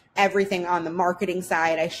them everything on the marketing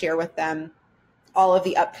side. I share with them all of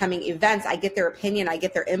the upcoming events. I get their opinion. I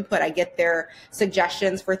get their input. I get their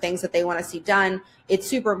suggestions for things that they want to see done. It's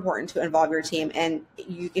super important to involve your team. And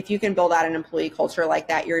if you can build out an employee culture like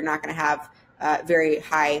that, you're not going to have very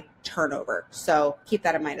high turnover. So keep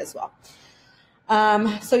that in mind as well.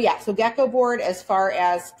 So Gecko Board as far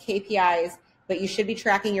as KPIs, but you should be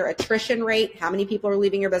tracking your attrition rate, how many people are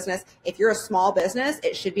leaving your business. If you're a small business,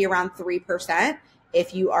 it should be around 3%.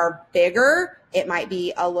 If you are bigger, it might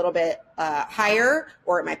be a little bit higher,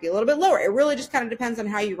 or it might be a little bit lower. It really just kind of depends on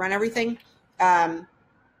how you run everything.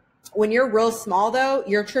 When you're real small, though,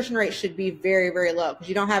 your attrition rate should be very, very low because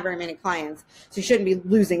you don't have very many clients. So you shouldn't be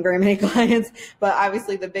losing very many clients. But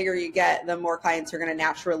obviously, the bigger you get, the more clients you're going to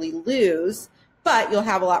naturally lose. But you'll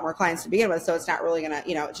have a lot more clients to begin with, so it's not really going to,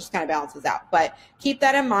 you know, it just kind of balances out. But keep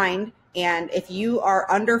that in mind. And if you are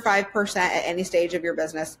under 5% at any stage of your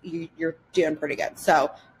business, you're doing pretty good.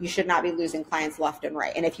 So you should not be losing clients left and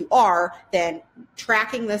right. And if you are, then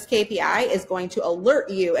tracking this KPI is going to alert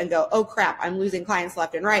you and go, oh crap, I'm losing clients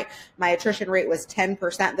left and right. My attrition rate was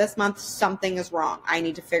 10% this month. Something is wrong. I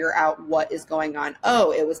need to figure out what is going on.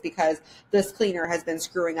 Oh, it was because this cleaner has been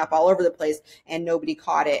screwing up all over the place and nobody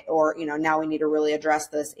caught it. Or, you know, now we need to really address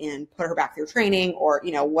this and put her back through training, or,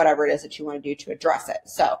 you know, whatever it is that you want to do to address it.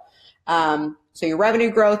 So your revenue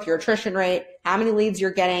growth, your attrition rate, how many leads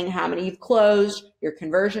you're getting, how many you've closed, your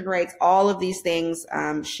conversion rates, all of these things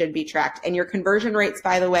should be tracked. And your conversion rates,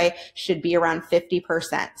 by the way, should be around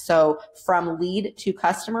 50%. So from lead to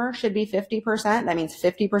customer should be 50%. That means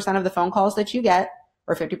 50% of the phone calls that you get,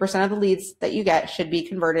 or 50% of the leads that you get, should be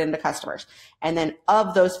converted into customers. And then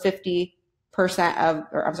of those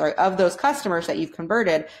of those customers that you've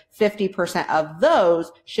converted, 50% of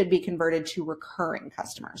those should be converted to recurring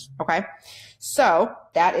customers. Okay. So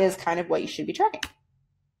that is kind of what you should be tracking.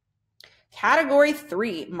 Category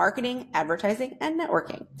 3, marketing, advertising, and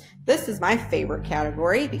networking. This is my favorite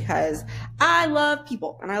category because I love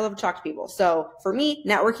people and I love to talk to people. So for me,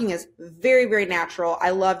 networking is very, very natural.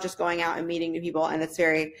 I love just going out and meeting new people, and it's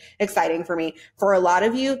very exciting for me. For a lot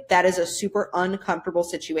of you, that is a super uncomfortable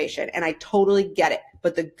situation, and I totally get it.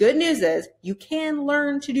 But the good news is you can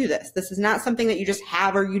learn to do this. This is not something that you just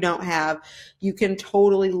have or you don't have. You can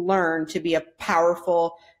totally learn to be a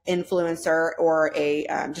powerful influencer or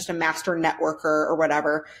just a master networker or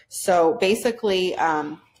whatever. So basically,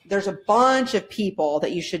 there's a bunch of people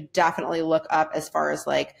that you should definitely look up as far as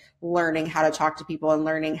like learning how to talk to people and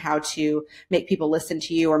learning how to make people listen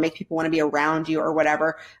to you or make people want to be around you or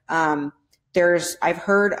whatever. I've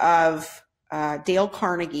heard of Dale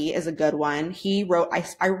Carnegie is a good one. He wrote,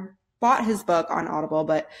 I bought his book on Audible,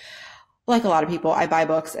 but like a lot of people, I buy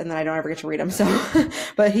books and then I don't ever get to read them. So,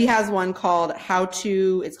 but he has one called How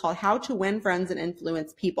to Win Friends and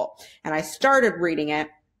Influence People. And I started reading it,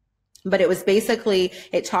 but it was basically,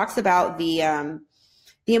 it talks about the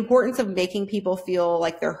importance of making people feel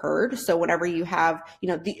like they're heard. So whenever you have,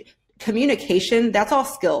 the communication, that's all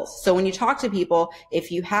skills. So when you talk to people, if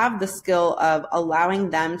you have the skill of allowing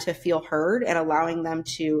them to feel heard and allowing them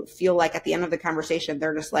to feel like at the end of the conversation,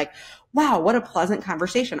 they're just like, wow, what a pleasant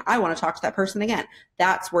conversation. I want to talk to that person again.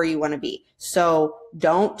 That's where you want to be. So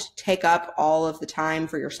don't take up all of the time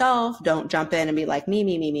for yourself. Don't jump in and be like, me.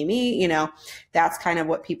 That's kind of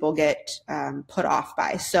what people get put off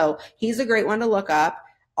by. So he's a great one to look up.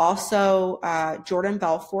 Also, Jordan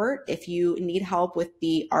Belfort, if you need help with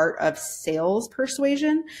the art of sales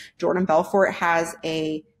persuasion, Jordan Belfort has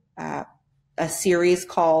a series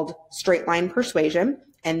called Straight Line Persuasion,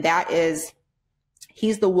 and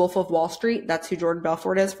he's the Wolf of Wall Street. That's who Jordan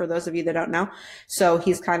Belfort is, for those of you that don't know. So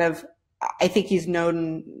he's kind of I think he's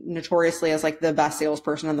known notoriously as like the best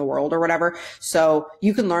salesperson in the world or whatever. So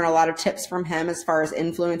you can learn a lot of tips from him as far as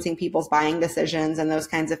influencing people's buying decisions and those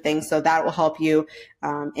kinds of things. So that will help you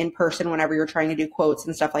in person whenever you're trying to do quotes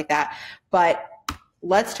and stuff like that. But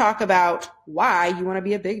let's talk about why you want to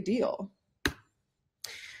be a big deal.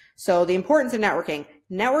 So the importance of networking.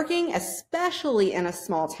 Networking, especially in a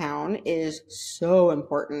small town, is so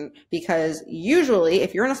important because usually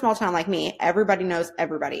if you're in a small town like me, everybody knows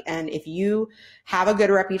everybody. And if you have a good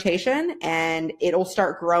reputation, and it'll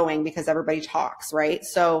start growing because everybody talks, right?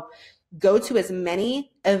 So go to as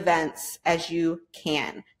many events as you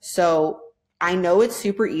can. So I know it's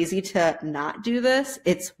super easy to not do this.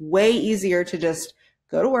 It's way easier to just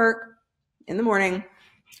go to work in the morning,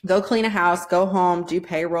 go clean a house, go home, do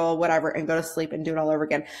payroll, whatever, and go to sleep and do it all over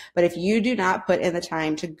again. But if you do not put in the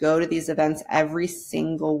time to go to these events every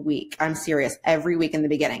single week, I'm serious, every week in the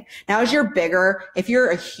beginning. Now, as you're bigger, if you're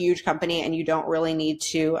a huge company and you don't really need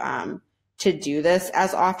to do this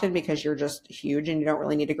as often because you're just huge and you don't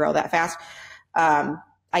really need to grow that fast,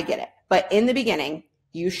 I get it. But in the beginning,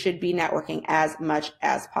 you should be networking as much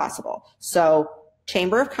as possible. So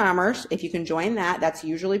Chamber of Commerce, if you can join that, that's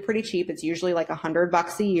usually pretty cheap. It's usually like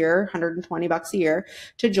 $100 a year, $120 a year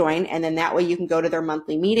to join. And then that way you can go to their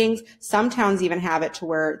monthly meetings. Some towns even have it to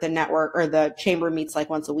where the network or the chamber meets like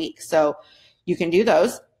once a week. So you can do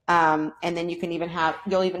those. And then you can even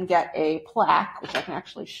you'll even get a plaque, which I can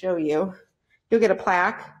actually show you. You'll get a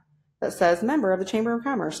plaque that says member of the Chamber of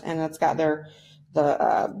Commerce, and it's got your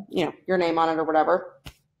name on it or whatever.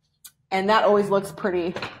 And that always looks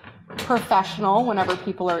pretty professional whenever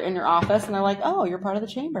people are in your office and they're like, oh, you're part of the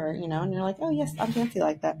chamber, and you're like, oh yes, I'm fancy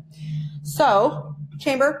like that. So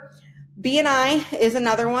chamber, B&I is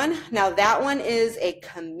another one. Now that one is a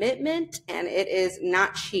commitment and it is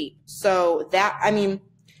not cheap. So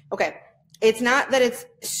okay, it's not that it's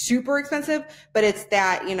super expensive, but it's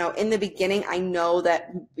that, in the beginning, I know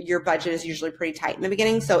that your budget is usually pretty tight in the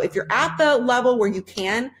beginning. So if you're at the level where you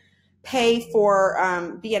can pay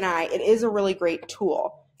for B&I, it is a really great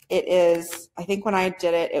tool. It is, I think when I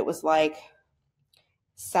did it, it was like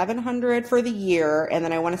 $700 for the year. And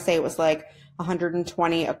then I want to say it was like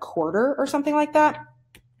 $120 a quarter or something like that.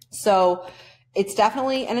 So it's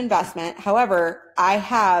definitely an investment. However, I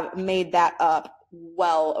have made that up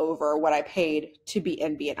well over what I paid to be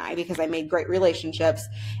in B&I because I made great relationships,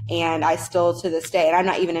 and I still to this day, and I'm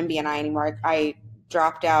not even in B&I anymore. I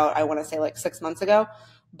dropped out, I want to say like 6 months ago,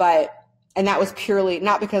 and that was purely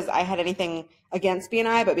not because I had anything against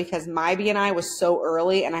B&I, but because my B&I was so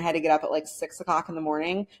early and I had to get up at like 6 o'clock in the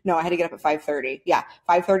morning. No, I had to get up at 5:30. Yeah,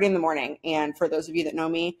 5:30 in the morning. And for those of you that know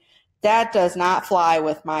me, that does not fly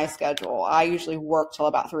with my schedule. I usually work till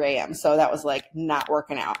about 3 a.m. So that was like not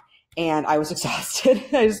working out. And I was exhausted.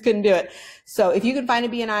 I just couldn't do it. So if you can find a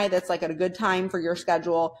B&I that's like at a good time for your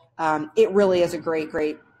schedule, it really is a great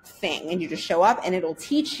thing. And you just show up and it'll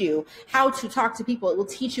teach you how to talk to people. It will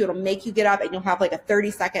teach you, it'll make you get up and you'll have like a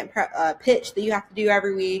 30-second pitch that you have to do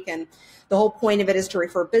every week. And the whole point of it is to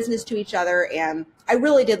refer business to each other. And I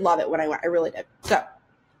really did love it when I went. I really did. So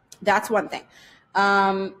that's one thing.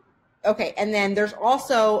 Okay. And then there's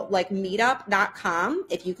also like meetup.com.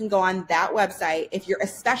 If you can go on that website,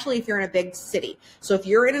 especially if you're in a big city. So if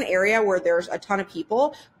you're in an area where there's a ton of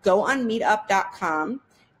people, go on meetup.com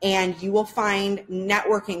and you will find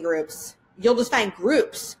networking groups. You'll just find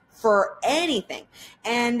groups for anything.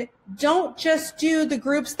 And don't just do the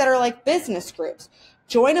groups that are like business groups.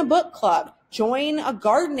 Join a book club. Join a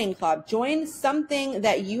gardening club. Join something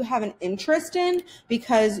that you have an interest in,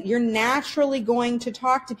 because you're naturally going to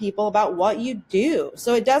talk to people about what you do.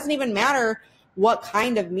 So it doesn't even matter what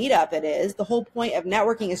kind of meetup it is. The whole point of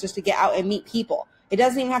networking is just to get out and meet people. It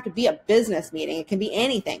doesn't even have to be a business meeting. It can be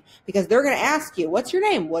anything, because they're going to ask you, what's your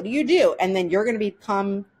name? What do you do? And then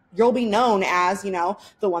you'll be known as,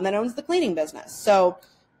 the one that owns the cleaning business. So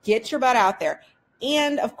get your butt out there.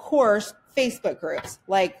 And of course, Facebook groups.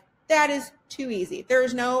 Like, that is too easy.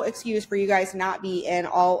 There's no excuse for you guys to not be in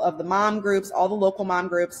all of the mom groups, all the local mom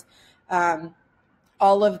groups,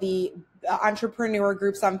 all of the entrepreneur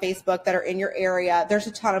groups on Facebook that are in your area. There's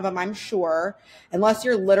a ton of them, I'm sure, unless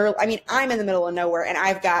you're I'm in the middle of nowhere and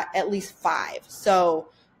I've got at least 5. So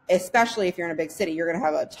especially if you're in a big city, you're going to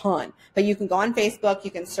have a ton. But you can go on Facebook,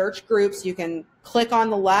 you can search groups, you can click on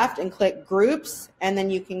the left and click groups, and then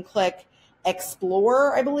you can click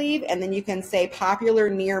explore, I believe, and then you can say popular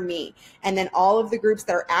near me. And then all of the groups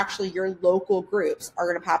that are actually your local groups are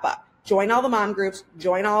going to pop up. Join all the mom groups,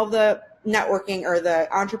 join all of the networking or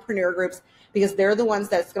the entrepreneur groups, because they're the ones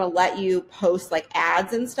that's going to let you post like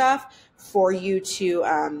ads and stuff for you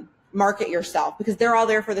to market yourself, because they're all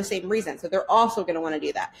there for the same reason. So they're also going to want to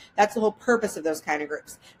do that. That's the whole purpose of those kind of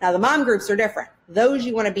groups. Now, the mom groups are different. Those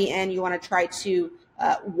you want to be in, you want to try to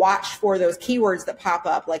watch for those keywords that pop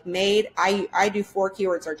up, like maid. I do 4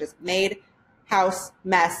 keywords, are just maid, house,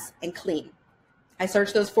 mess, and clean. I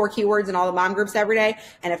search those 4 keywords in all the mom groups every day,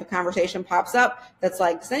 and if a conversation pops up that's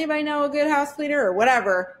like, does anybody know a good house cleaner or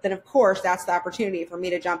whatever, then of course that's the opportunity for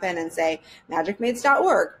me to jump in and say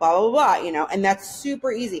magicmaids.org, blah, blah, blah, you know, and that's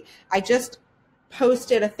super easy. I just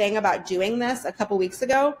posted a thing about doing this a couple weeks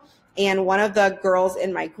ago, and one of the girls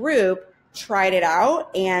in my group tried it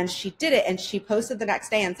out and she did it, and she posted the next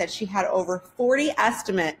day and said she had over 40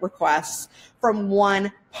 estimate requests from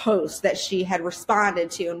one post that she had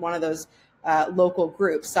responded to in one of those local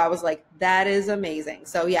groups. So I was like, that is amazing.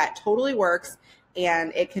 So yeah, it totally works,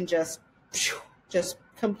 and it can just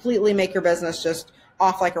completely make your business just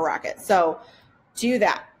off like a rocket. So do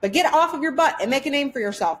that, but get off of your butt and make a name for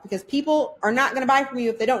yourself, because people are not going to buy from you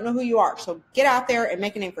if they don't know who you are. So get out there and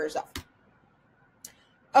make a name for yourself.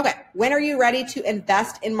 Okay, when are you ready to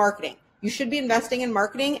invest in marketing? You should be investing in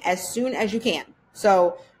marketing as soon as you can.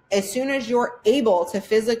 So as soon as you're able to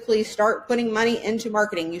physically start putting money into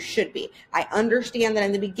marketing, you should be. I understand that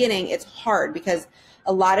in the beginning it's hard, because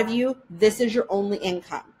a lot of you, this is your only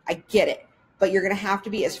income. I get it. But you're going to have to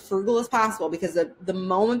be as frugal as possible, because the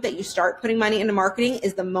moment that you start putting money into marketing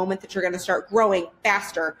is the moment that you're going to start growing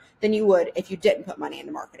faster than you would if you didn't put money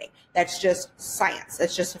into marketing. That's just science.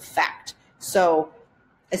 That's just a fact. So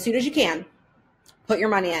as soon as you can, put your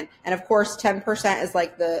money in. And of course, 10% is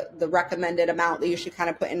like the recommended amount that you should kind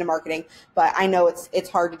of put into marketing. But I know it's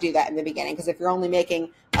hard to do that in the beginning, because if you're only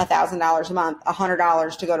making $1,000 a month,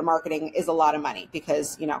 $100 to go to marketing is a lot of money,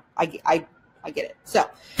 because, you know, I get it. So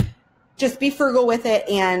just be frugal with it.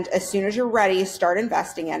 And as soon as you're ready, start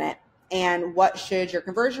investing in it. And what should your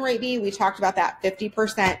conversion rate be? We talked about that.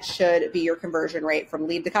 50% should be your conversion rate from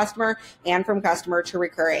lead to customer and from customer to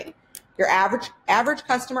recurring. Your average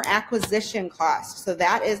customer acquisition cost. So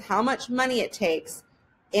that is how much money it takes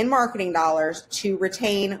in marketing dollars to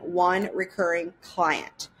retain one recurring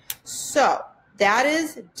client. So that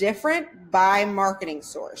is different by marketing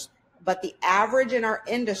source, but the average in our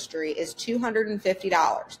industry is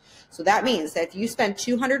 $250. So that means that if you spend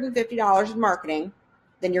 $250 in marketing,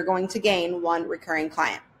 then you're going to gain one recurring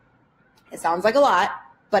client. It sounds like a lot,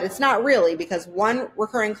 but it's not really, because one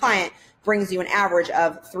recurring client brings you an average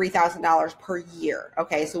of $3,000 per year.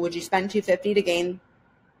 Okay, so would you spend $250 to gain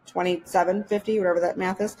 $27.50, whatever that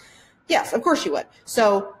math is? Yes, of course you would.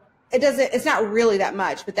 So it's not really that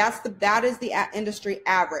much, but that is the industry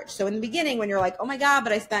average. So in the beginning, when you're like, oh my God,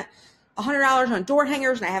 but I spent $100 on door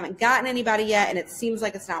hangers and I haven't gotten anybody yet, and it seems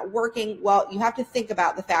like it's not working. Well, you have to think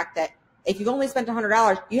about the fact that if you've only spent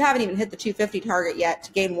 $100, you haven't even hit the $250 target yet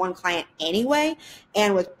to gain one client anyway.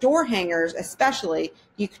 And with door hangers, especially,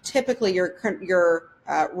 you typically your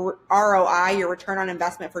ROI, your return on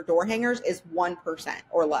investment for door hangers, is 1%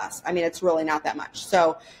 or less. I mean, it's really not that much.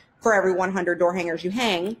 So for every 100 door hangers you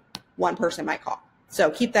hang, one person might call.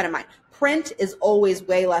 So keep that in mind. Print is always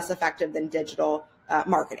way less effective than digital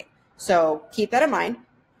marketing. So keep that in mind.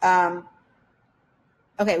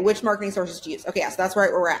 Okay, which marketing sources to use? Okay, so that's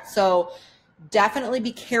right where we're at. So definitely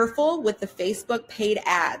be careful with the Facebook paid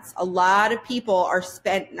ads. A lot of people are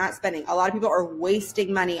a lot of people are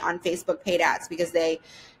wasting money on Facebook paid ads, because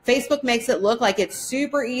Facebook makes it look like it's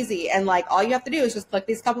super easy, and like all you have to do is just click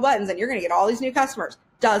these couple buttons and you're going to get all these new customers.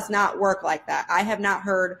 Does not work like that. I have not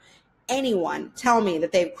heard anyone tell me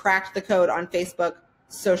that they've cracked the code on Facebook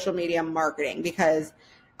social media marketing, because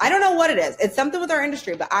I don't know what it is. It's something with our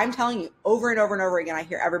industry, but I'm telling you, over and over and over again, I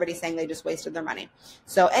hear everybody saying they just wasted their money.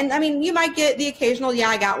 So, and I mean, you might get the occasional, yeah,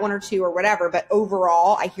 I got one or two or whatever, but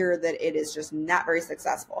overall, I hear that it is just not very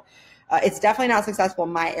successful. It's definitely not successful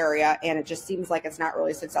in my area, and it just seems like it's not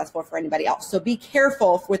really successful for anybody else. So be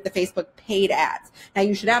careful with the Facebook paid ads. Now,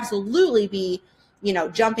 you should absolutely be, you know,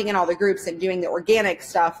 jumping in all the groups and doing the organic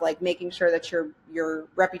stuff, like making sure that your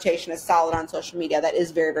reputation is solid on social media. That is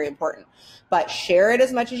very, very important. But share it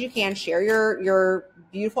as much as you can. Share your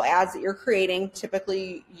beautiful ads that you're creating.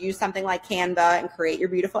 Typically use something like Canva and create your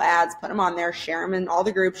beautiful ads, put them on there, share them in all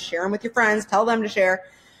the groups, share them with your friends, tell them to share,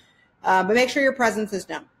 but make sure your presence is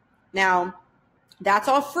known. Now, that's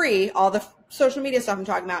all free. All the social media stuff I'm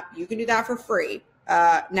talking about, you can do that for free.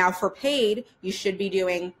 Now for paid, you should be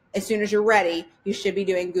doing, as soon as you're ready, you should be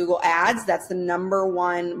doing Google Ads. That's the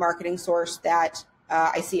 #1 marketing source that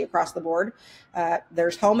I see across the board.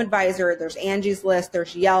 There's Home Advisor, there's Angie's List,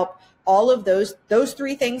 there's Yelp, all of those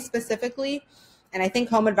 3 things specifically. And I think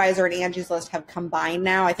Home Advisor and Angie's List have combined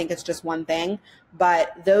now. I think it's just one thing.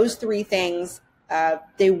 But those 3 things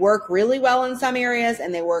They work really well in some areas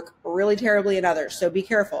and they work really terribly in others. So be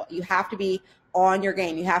careful. You have to be on your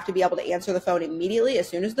game. You have to be able to answer the phone immediately as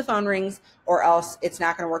soon as the phone rings, or else it's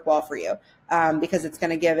not going to work well for you, because it's going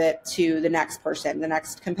to give it to the next person, the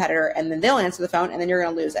next competitor, and then they'll answer the phone and then you're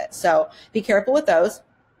going to lose it. So be careful with those.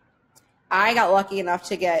 I got lucky enough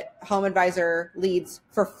to get Home Advisor leads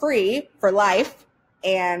for free for life.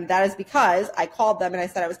 And that is because I called them and I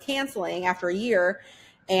said I was canceling after a year.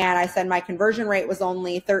 And I said my conversion rate was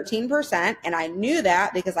only 13%. And I knew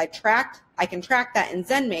that because I can track that in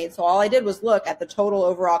ZenMaid. So all I did was look at the total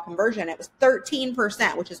overall conversion. It was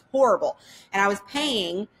 13%, which is horrible. And I was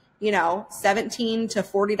paying, $17 to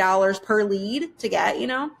 $40 per lead to get,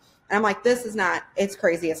 and I'm like, it's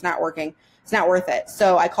crazy. It's not working. It's not worth it.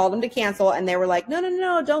 So I called them to cancel and they were like,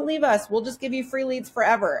 no, don't leave us. We'll just give you free leads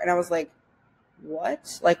forever. And I was like,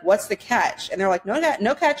 what? Like, what's the catch? And they're like,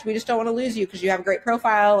 no catch. We just don't want to lose you because you have a great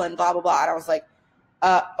profile and blah, blah, blah. And I was like,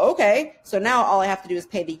 okay. So now all I have to do is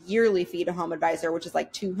pay the yearly fee to Home Advisor, which is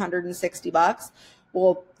like $260.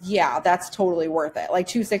 Well, yeah, that's totally worth it. Like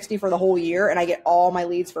 $260 for the whole year and I get all my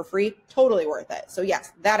leads for free. Totally worth it. So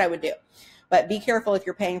yes, that I would do. But be careful if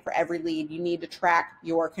you're paying for every lead. You need to track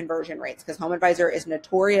your conversion rates because Home Advisor is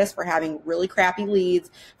notorious for having really crappy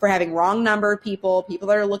leads, for having wrong numbered people that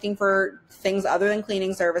are looking for things other than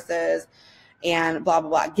cleaning services and blah, blah,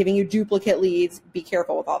 blah, giving you duplicate leads. Be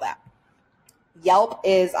careful with all that. Yelp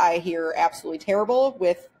is, I hear, absolutely terrible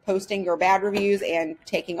with posting your bad reviews and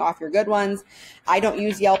taking off your good ones. I don't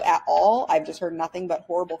use Yelp at all. I've just heard nothing but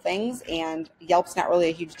horrible things, and Yelp's not really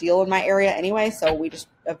a huge deal in my area anyway, so we just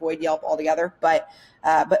avoid Yelp altogether. But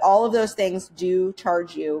all of those things do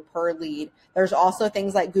charge you per lead. There's also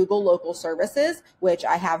things like Google Local Services, which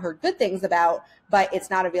I have heard good things about, but it's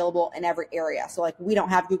not available in every area. So like we don't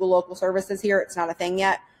have Google Local Services here. It's not a thing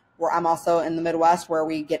yet. Where I'm also in the Midwest where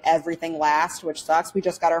we get everything last, which sucks. We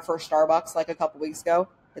just got our first Starbucks like a couple weeks ago.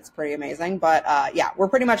 It's pretty amazing. But yeah, we're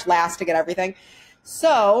pretty much last to get everything.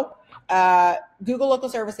 So Google Local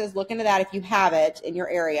Services, look into that if you have it in your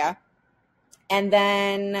area. And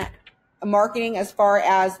then marketing, as far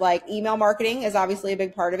as like email marketing, is obviously a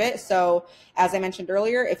big part of it. So as I mentioned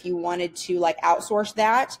earlier, if you wanted to like outsource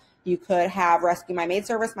that, you could have Rescue My Maid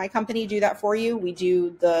Service, my company, do that for you. We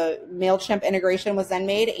do the MailChimp integration with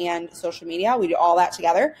ZenMaid and social media. We do all that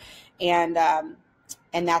together. And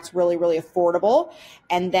that's really, really affordable.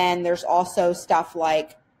 And then there's also stuff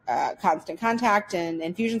like Constant Contact and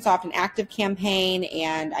Infusionsoft and Active Campaign.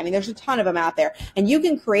 And I mean, there's a ton of them out there. And you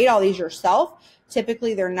can create all these yourself.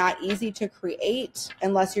 Typically, they're not easy to create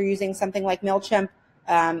unless you're using something like MailChimp.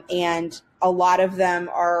 And a lot of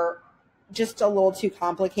them are just a little too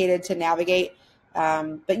complicated to navigate.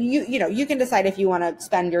 But you can decide if you want to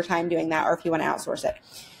spend your time doing that or if you want to outsource it.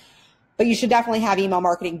 But you should definitely have email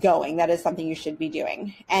marketing going. That is something you should be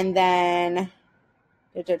doing. And then,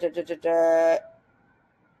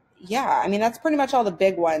 yeah, I mean, that's pretty much all the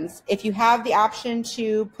big ones. If you have the option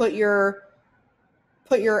to put your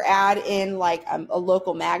ad in like a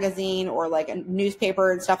local magazine or like a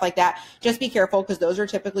newspaper and stuff like that, just be careful because those are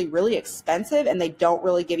typically really expensive and they don't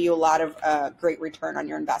really give you a lot of great return on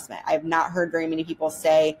your investment. I have not heard very many people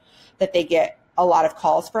say that they get a lot of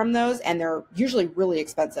calls from those, and they're usually really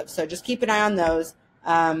expensive. So just keep an eye on those.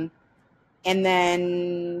 And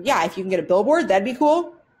then, yeah, if you can get a billboard, that'd be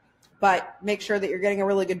cool. But make sure that you're getting a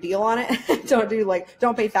really good deal on it.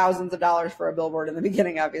 Don't pay thousands of dollars for a billboard in the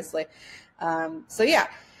beginning, obviously. So yeah,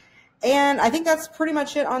 and I think that's pretty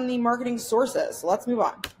much it on the marketing sources. So let's move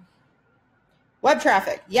on. Web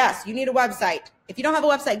traffic. Yes, you need a website. If you don't have a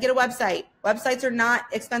website, get a website. Websites are not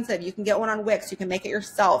expensive. You can get one on Wix. You can make it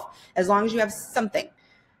yourself as long as you have something.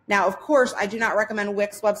 Now, of course, I do not recommend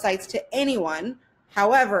Wix websites to anyone.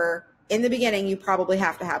 However, in the beginning, you probably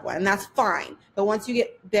have to have one, and that's fine. But once you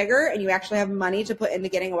get bigger and you actually have money to put into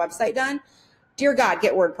getting a website done, dear God,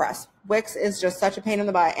 get WordPress. Wix is just such a pain in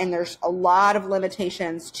the butt, and there's a lot of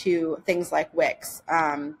limitations to things like Wix.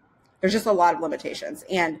 There's just a lot of limitations.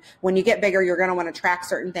 And when you get bigger, you're going to want to track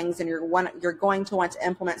certain things, and you're going to want to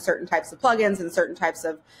implement certain types of plugins and certain types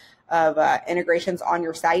of integrations on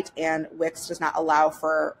your site, and Wix does not allow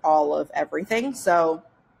for all of everything. So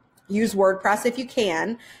use WordPress if you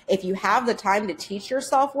can. If you have the time to teach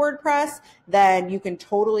yourself WordPress, then you can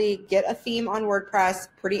totally get a theme on WordPress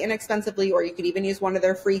pretty inexpensively, or you could even use one of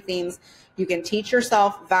their free themes. You can teach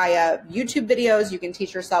yourself via YouTube videos. You can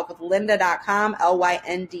teach yourself with lynda.com,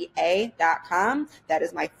 lynda.com. That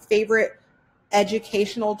is my favorite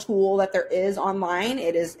educational tool that there is online.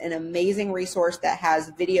 It is an amazing resource that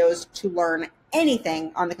has videos to learn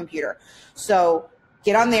anything on the computer. So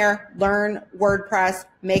get on there, learn WordPress,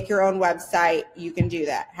 make your own website. You can do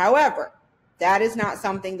that. However, That is not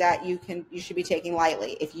something that you should be taking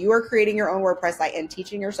lightly. If you are creating your own WordPress site and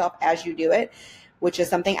teaching yourself as you do it, which is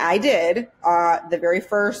something I did the very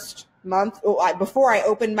first month before I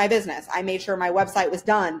opened my business. I made sure my website was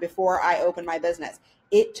done before I opened my business.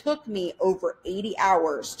 It took me over 80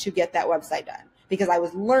 hours to get that website done because I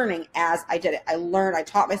was learning as I did it. I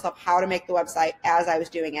taught myself how to make the website as I was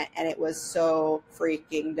doing it, and it was so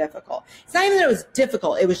freaking difficult. It's not even that it was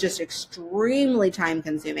difficult. It was just extremely time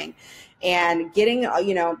consuming. And getting,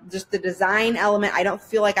 just the design element, I don't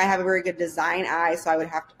feel like I have a very good design eye, so I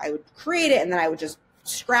would create it and then I would just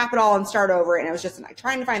scrap it all and start over. And it was just like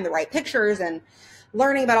trying to find the right pictures and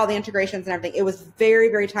learning about all the integrations and everything. It was very,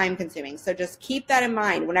 very time consuming. So just keep that in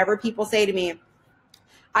mind whenever people say to me,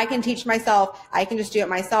 I can teach myself, I can just do it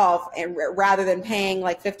myself, and rather than paying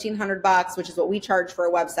like $1,500, which is what we charge for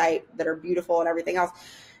a website that are beautiful and everything else.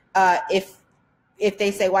 If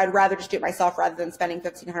they say, well, I'd rather just do it myself rather than spending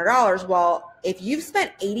 $1,500. Well, if you've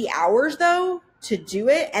spent 80 hours though to do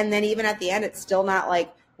it, and then even at the end, it's still not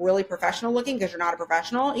like really professional looking because you're not a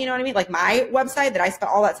professional, you know what I mean? Like my website that I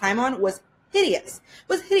spent all that time on was hideous.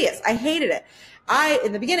 I hated it.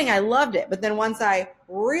 In the beginning, I loved it. But then once I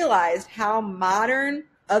realized how modern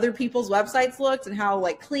other people's websites looked and how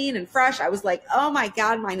like clean and fresh, I was like, oh my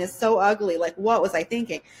God, mine is so ugly. Like, what was I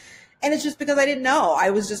thinking? And it's just because I didn't know.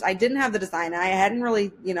 I didn't have the design. I hadn't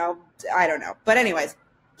really, I don't know. But anyways,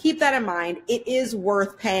 keep that in mind. It is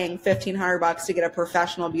worth paying $1,500 to get a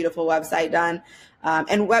professional, beautiful website done.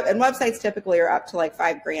 And websites typically are up to like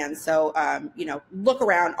 $5,000. So, look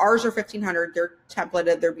around. Ours are $1,500. They're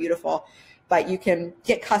templated. They're beautiful. But you can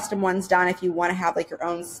get custom ones done if you want to have like your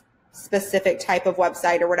own specific type of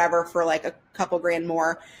website or whatever for like a couple grand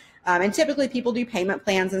more. And typically people do payment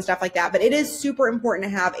plans and stuff like that. But it is super important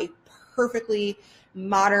to have a perfectly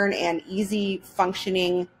modern and easy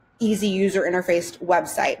functioning, easy user interfaced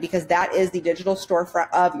website, because that is the digital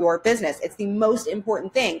storefront of your business. It's the most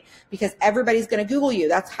important thing because everybody's going to Google you.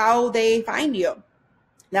 That's how they find you.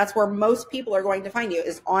 That's where most people are going to find you,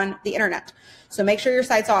 is on the internet. So make sure your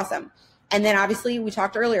site's awesome. And then obviously we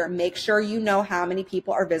talked earlier, make sure you know how many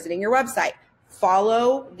people are visiting your website.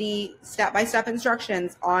 Follow the step-by-step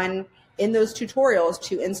instructions in those tutorials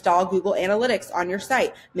to install Google Analytics on your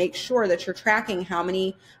site. Make sure that you're tracking how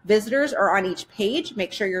many visitors are on each page.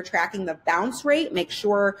 Make sure you're tracking the bounce rate. Make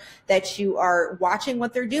sure that you are watching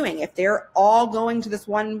what they're doing. If they're all going to this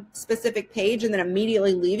one specific page and then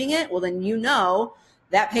immediately leaving it, well, then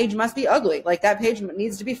that page must be ugly. Like that page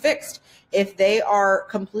needs to be fixed. If they are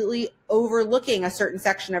completely overlooking a certain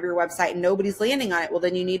section of your website and nobody's landing on it, well,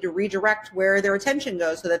 then you need to redirect where their attention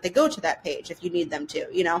goes so that they go to that page if you need them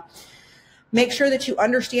to, Make sure that you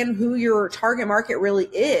understand who your target market really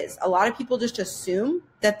is. A lot of people just assume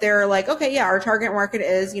that they're like, okay, yeah, our target market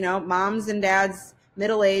is, moms and dads,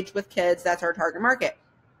 middle-aged with kids. That's our target market.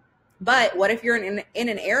 But what if you're in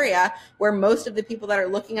an area where most of the people that are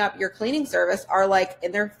looking up your cleaning service are like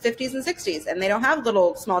in their 50s and 60s and they don't have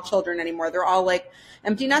little small children anymore. They're all like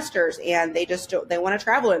empty nesters and they want to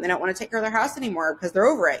travel and they don't want to take care of their house anymore because they're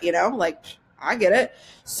over it, I get it.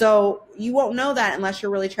 So you won't know that unless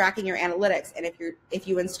you're really tracking your analytics. And if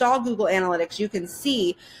you install Google Analytics, you can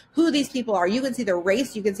see who these people are. You can see their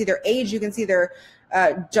race, you can see their age, you can see their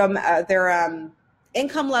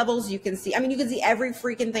income levels. You can see every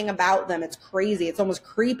freaking thing about them. It's crazy. It's almost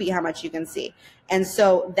creepy how much you can see. And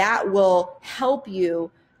so that will help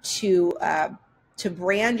you to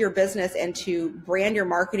brand your business and to brand your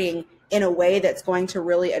marketing in a way that's going to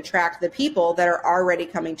really attract the people that are already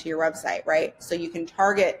coming to your website, right? So you can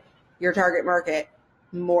target your target market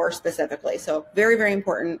more specifically. So very, very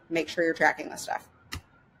important. Make sure you're tracking this stuff.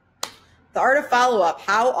 The art of follow-up.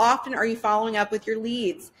 How often are you following up with your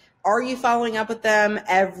leads? Are you following up with them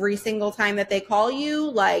every single time that they call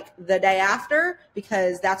you, like the day after?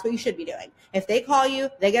 Because that's what you should be doing. If they call you,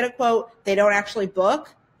 they get a quote, they don't actually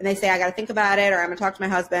book, and they say, I got to think about it, or I'm going to talk to my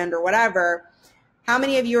husband or whatever. How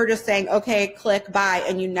many of you are just saying, okay, click, buy,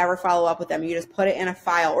 and you never follow up with them? You just put it in a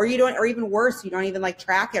file, or you don't, or even worse, you don't even like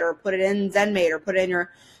track it or put it in ZenMaid or put it in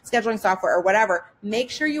your scheduling software or whatever.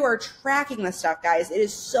 Make sure you are tracking this stuff, guys. It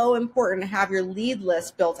is so important to have your lead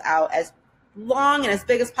list built out as long and as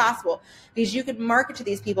big as possible, because you could market to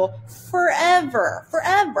these people forever.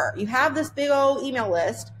 You have this big old email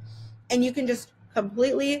list and you can just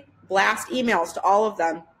completely blast emails to all of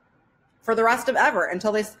them for the rest of ever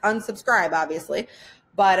until they unsubscribe, obviously.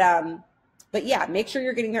 But yeah, make sure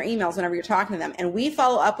you're getting their emails whenever you're talking to them. And we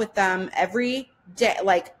follow up with them every day.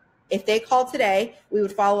 Like if they call today, we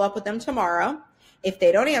would follow up with them tomorrow. If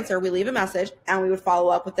they don't answer, we leave a message and we would follow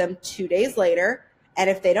up with them 2 days later. And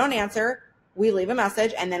if they don't answer, we leave a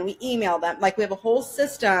message, and then we email them. Like, we have a whole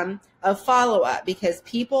system of follow-up because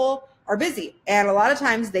people are busy. And a lot of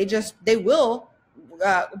times they will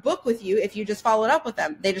book with you if you just followed up with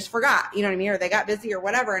them. They just forgot, you know what I mean? Or they got busy or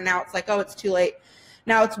whatever. And now it's like, oh, it's too late.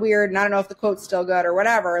 Now it's weird. And I don't know if the quote's still good or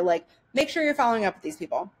whatever. Like, make sure you're following up with these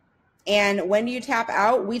people. And when do you tap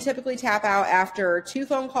out? We typically tap out after 2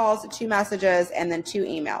 phone calls, 2 messages, and then 2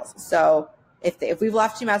 emails. So if we've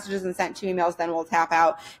left 2 messages and sent 2 emails, then we'll tap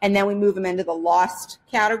out, and then we move them into the lost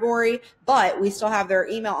category, but we still have their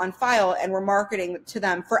email on file and we're marketing to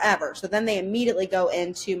them forever. So then they immediately go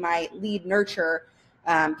into my lead nurture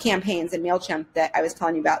campaigns in MailChimp that I was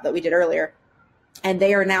telling you about that we did earlier. And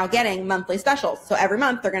they are now getting monthly specials. So every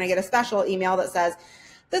month they're going to get a special email that says,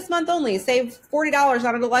 this month only, save $40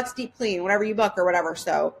 on a deluxe deep clean, whatever you book or whatever.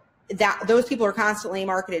 So that those people are constantly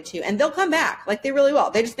marketed to, and they'll come back. Like, they really will.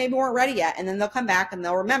 They just maybe weren't ready yet. And then they'll come back and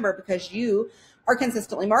they'll remember because you are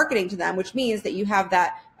consistently marketing to them, which means that you have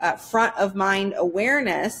that front of mind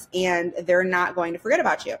awareness and they're not going to forget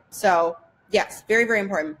about you. So yes, very, very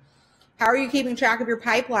important. How are you keeping track of your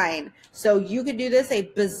pipeline? So you could do this a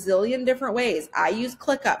bazillion different ways. I use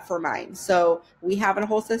ClickUp for mine. So we have a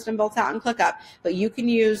whole system built out in ClickUp, but you can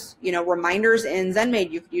use, reminders in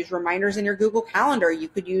ZenMaid. You could use reminders in your Google Calendar. You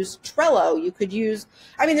could use Trello. You could use,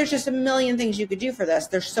 there's just a million things you could do for this.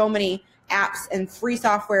 There's so many apps and free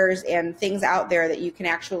softwares and things out there that you can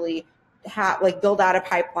actually build out a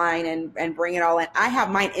pipeline and bring it all in. I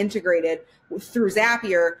have mine integrated through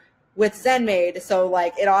Zapier with ZenMaid, so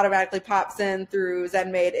it automatically pops in through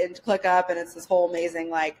ZenMaid into ClickUp, and it's this whole amazing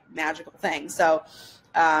magical thing. So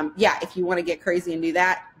yeah, if you want to get crazy and do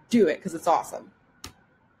that, do it because it's awesome.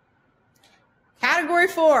 Category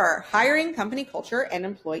 4, hiring, company culture, and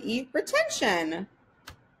employee retention.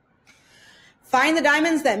 Find the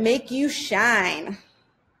diamonds that make you shine.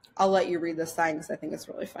 I'll let you read this sign because I think it's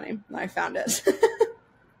really funny. I found it.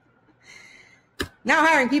 Now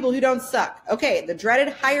hiring people who don't suck. Okay, the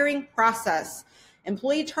dreaded hiring process.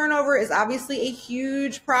 Employee turnover is obviously a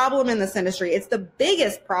huge problem in this industry. It's the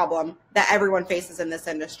biggest problem that everyone faces in this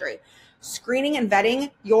industry. Screening and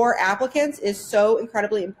vetting your applicants is so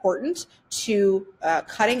incredibly important to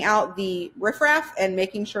cutting out the riffraff and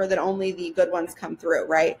making sure that only the good ones come through,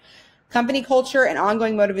 right? Company culture and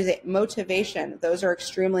ongoing motivation, those are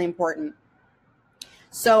extremely important.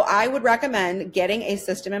 So I would recommend getting a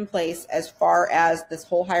system in place as far as this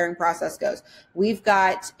whole hiring process goes. We've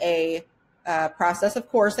got a process, of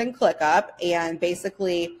course, in ClickUp, and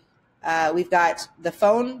basically we've got the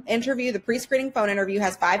phone interview. The pre-screening phone interview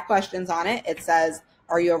has 5 questions on it. It says,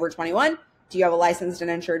 are you over 21? Do you have a licensed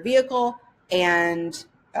and insured vehicle? And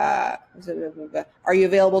are you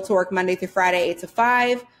available to work Monday through Friday, 8 to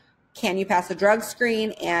 5? Can you pass a drug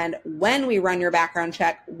screen? And when we run your background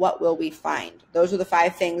check, what will we find? Those are the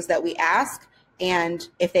 5 things that we ask. And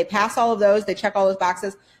if they pass all of those, they check all those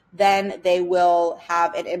boxes, then they will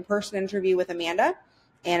have an in-person interview with Amanda.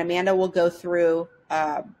 And Amanda will go through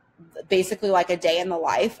basically like a day in the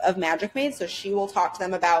life of Magic Maids. So she will talk to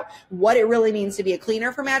them about what it really means to be a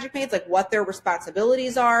cleaner for Magic Maids, like what their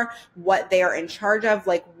responsibilities are, what they are in charge of,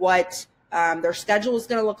 like what their schedule is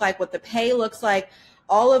going to look like, what the pay looks like,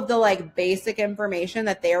 all of the basic information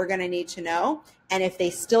that they are going to need to know. And if they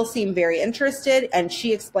still seem very interested, and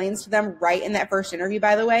she explains to them right in that first interview,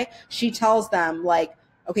 by the way, she tells them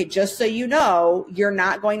okay, just so you know, you're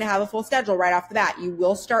not going to have a full schedule right off the bat. You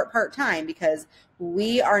will start part-time because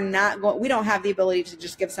we don't have the ability to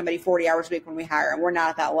just give somebody 40 hours a week when we hire them. We're not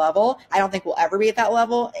at that level. I don't think we'll ever be at that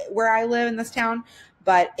level where I live in this town.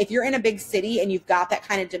 But if you're in a big city and you've got that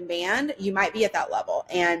kind of demand, you might be at that level.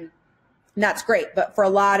 And that's great. But for a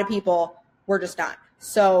lot of people, we're just not.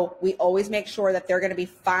 So we always make sure that they're going to be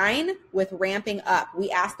fine with ramping up. We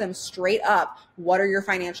ask them straight up, what are your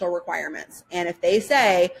financial requirements? And if they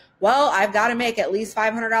say, well, I've got to make at least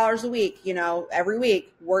 $500 a week, every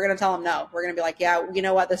week, we're going to tell them no. We're going to be like, yeah, you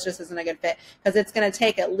know what? This just isn't a good fit, because it's going to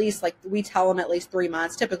take at least, we tell them at least 3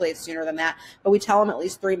 months. Typically it's sooner than that, but we tell them at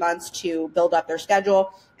least 3 months to build up their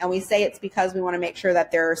schedule. And we say it's because we want to make sure that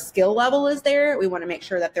their skill level is there. We want to make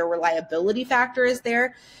sure that their reliability factor is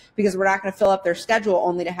there, because we're not going to fill up their schedule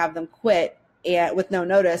only to have them quit with no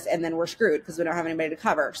notice, and then we're screwed because we don't have anybody to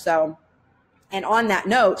cover. So, and on that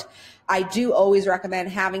note, I do always recommend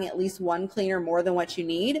having at least 1 cleaner more than what you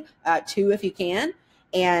need, 2 if you can.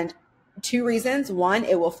 And 2 reasons. 1,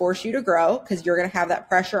 it will force you to grow because you're going to have that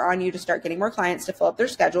pressure on you to start getting more clients to fill up their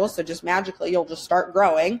schedule. So just magically, you'll just start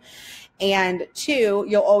growing. And 2,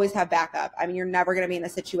 you'll always have backup. You're never going to be in a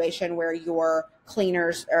situation where your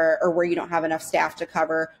cleaners or where you don't have enough staff to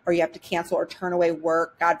cover, or you have to cancel or turn away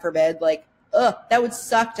work, God forbid. ugh, that would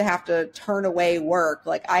suck to have to turn away work.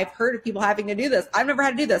 Like, I've heard of people having to do this. I've never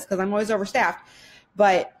had to do this because I'm always overstaffed,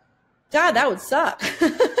 but God, that would suck.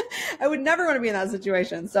 I would never want to be in that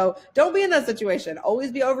situation. So don't be in that situation.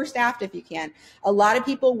 Always be overstaffed if you can. A lot of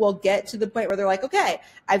people will get to the point where they're like, okay,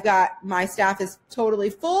 I've got, my staff is totally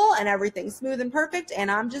full and everything's smooth and perfect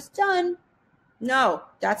and I'm just done. No,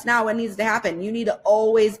 that's not what needs to happen. You need to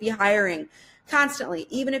always be hiring constantly.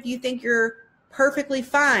 Even if you think you're perfectly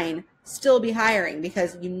fine, still be hiring,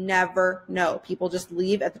 because you never know. People just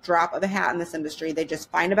leave at the drop of a hat in this industry. They just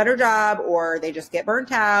find a better job, or they just get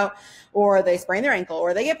burnt out, or they sprain their ankle,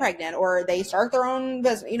 or they get pregnant, or they start their own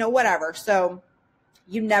business, whatever. So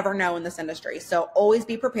you never know in this industry. So always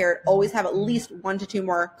be prepared. Always have at least 1 to 2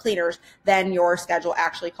 more cleaners than your schedule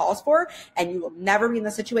actually calls for. And you will never be in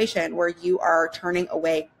the situation where you are turning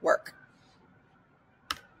away work.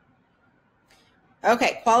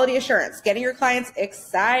 Okay, quality assurance, getting your clients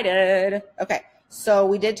excited. Okay, so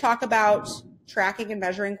we did talk about tracking and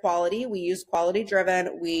measuring quality. We use Quality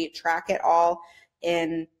Driven. We track it all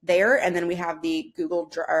in there, and then we have the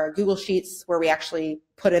Google Sheets where we actually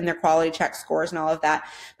put in their quality check scores and all of that.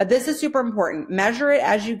 But this is super important. Measure it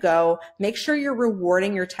as you go. Make sure you're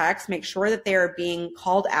rewarding your techs. Make sure that they are being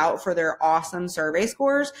called out for their awesome survey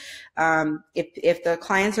scores. If the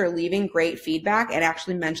clients are leaving great feedback, and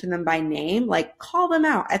actually mention them by name, like call them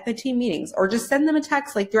out at the team meetings, or just send them a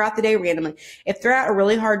text like throughout the day randomly. If they're at a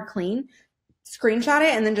really hard clean, screenshot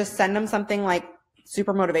it and then just send them something like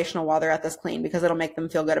super motivational while they're at this clean, because it'll make them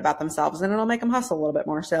feel good about themselves and it'll make them hustle a little bit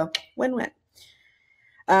more. So win-win.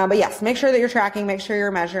 But yes, make sure that you're tracking, make sure you're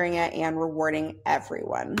measuring it and rewarding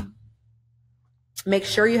everyone. Make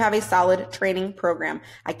sure you have a solid training program.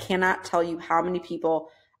 I cannot tell you how many people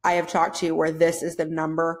I have talked to where this is the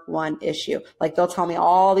number one issue. Like, they'll tell me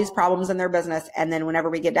all these problems in their business, and then whenever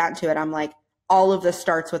we get down to it, I'm like, all of this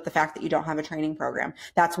starts with the fact that you don't have a training program.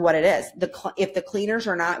 That's what it is. If the cleaners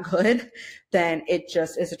are not good, then it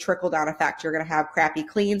just is a trickle-down effect. You're going to have crappy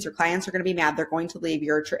cleans. Your clients are going to be mad. They're going to leave.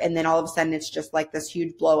 And then all of a sudden, it's just like this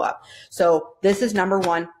huge blow-up. So this is number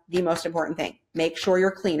one, the most important thing. Make sure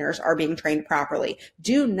your cleaners are being trained properly.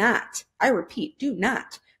 Do not, I repeat, do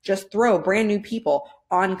not just throw brand new people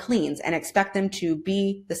on cleans and expect them to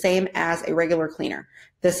be the same as a regular cleaner.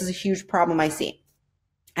 This is a huge problem I see.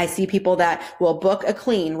 I see people that will book a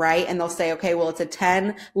clean, right? And they'll say, okay, well, it's a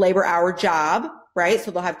 10 labor hour job, right? So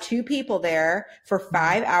they'll have 2 people there for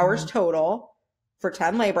 5 hours total for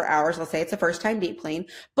 10 labor hours. Let's say it's a first time deep clean,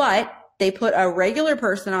 but they put a regular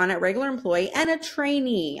person on it, regular employee, and a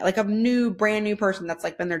trainee, like a brand new person that's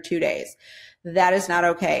like been there 2 days. That is not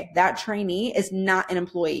okay. That trainee is not an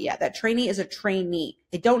employee yet. That trainee is a trainee.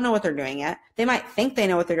 They don't know what they're doing yet. They might think they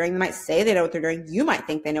know what they're doing. They might say they know what they're doing. You might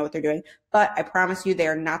think they know what they're doing, but I promise you they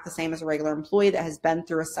are not the same as a regular employee that has been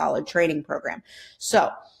through a solid training program.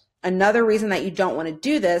 So another reason that you don't want to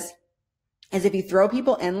do this is if you throw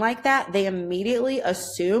people in like that, they immediately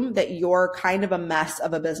assume that you're kind of a mess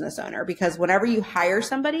of a business owner, because whenever you hire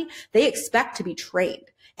somebody, they expect to be trained.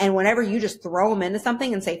 And whenever you just throw them into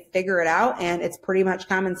something and say, figure it out, and it's pretty much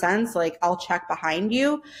common sense, like, I'll check behind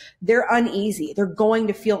you, they're uneasy. They're going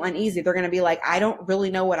to feel uneasy. They're going to be like, I don't really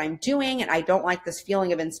know what I'm doing, and I don't like this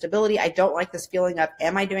feeling of instability. I don't like this feeling of,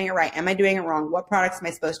 am I doing it right? Am I doing it wrong? What products am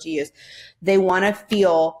I supposed to use? They want to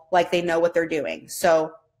feel like they know what they're doing.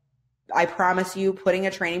 So I promise you, putting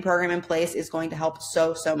a training program in place is going to help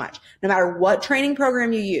so, so much. No matter what training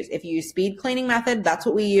program you use. If you use speed cleaning method, that's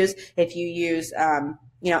what we use. If you use,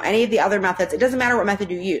 any of the other methods, it doesn't matter what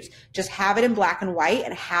method you use. Just have it in black and white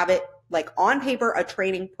and have it like on paper, a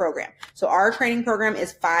training program. So our training program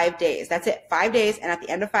is 5 days. That's it, 5 days. And at the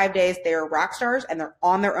end of 5 days, they're rock stars and they're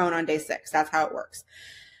on their own on day 6. That's how it works.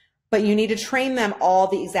 But you need to train them all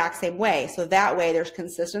the exact same way. So that way there's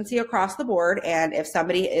consistency across the board. And if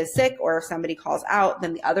somebody is sick or if somebody calls out,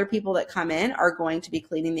 then the other people that come in are going to be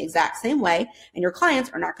cleaning the exact same way. And your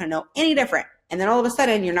clients are not going to know any different. And then all of a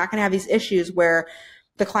sudden, you're not going to have these issues where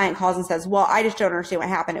the client calls and says, well, I just don't understand what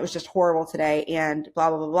happened. It was just horrible today and blah,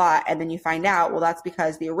 blah, blah, blah. And then you find out, well, that's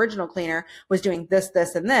because the original cleaner was doing this,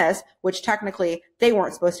 this, and this, which technically they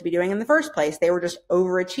weren't supposed to be doing in the first place. They were just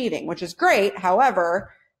overachieving, which is great.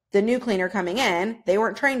 However, the new cleaner coming in, they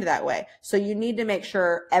weren't trained that way. So you need to make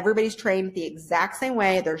sure everybody's trained the exact same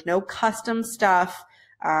way. There's no custom stuff.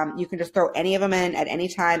 You can just throw any of them in at any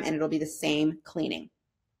time and it'll be the same cleaning.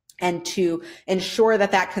 And to ensure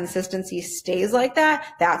that that consistency stays like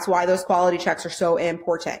that, that's why those quality checks are so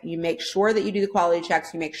important. You make sure that you do the quality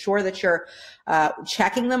checks. You make sure that you're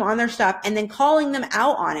checking them on their stuff and then calling them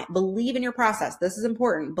out on it. Believe in your process. This is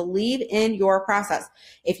important. Believe in your process.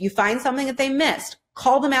 If you find something that they missed,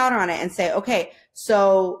 call them out on it and say, okay,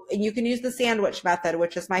 so, and you can use the sandwich method,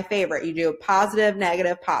 which is my favorite. You do positive,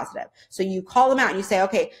 negative, positive. So you call them out and you say,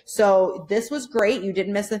 okay, so this was great. You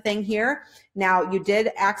didn't miss a thing here. Now you did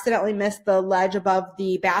accidentally miss the ledge above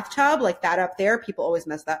the bathtub, like that up there. People always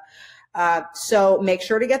miss that. So make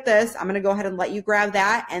sure to get this. I'm going to go ahead and let you grab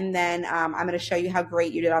that. And then, I'm going to show you how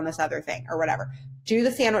great you did on this other thing or whatever. Do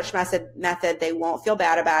the sandwich method. They won't feel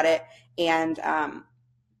bad about it.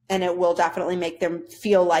 And it will definitely make them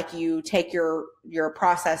feel like you take your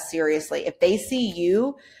process seriously. If they see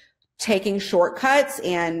you taking shortcuts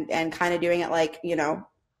and kind of doing it like, you know,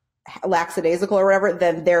 lackadaisical or whatever,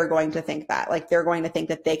 then they're going to think that. Like they're going to think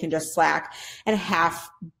that they can just slack and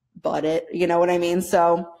half butt it. You know what I mean?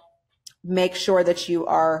 So make sure that you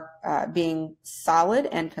are being solid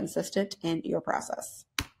and consistent in your process.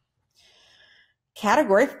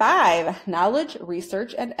 Category 5, knowledge,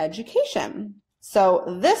 research, and education. So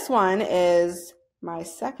this one is my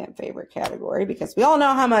second favorite category because we all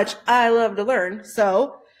know how much I love to learn.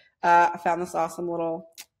 So I found this awesome little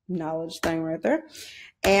knowledge thing right there.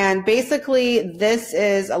 And basically this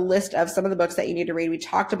is a list of some of the books that you need to read. We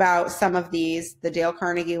talked about some of these, the Dale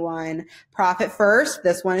Carnegie one, Profit First.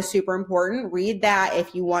 This one is super important. Read that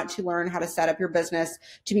if you want to learn how to set up your business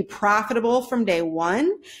to be profitable from day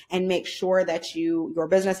one and make sure that your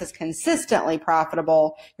business is consistently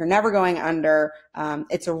profitable. You're never going under.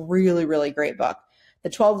 It's a really, really great book.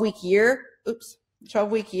 The 12-week year,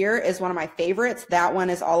 12-week year is one of my favorites. That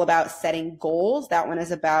one is all about setting goals. That one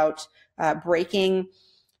is about breaking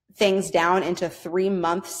things down into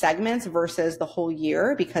 3-month segments versus the whole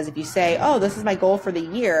year. Because if you say, oh, this is my goal for the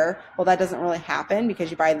year, well, that doesn't really happen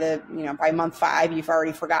because by month 5, you've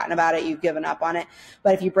already forgotten about it. You've given up on it.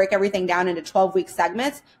 But if you break everything down into 12-week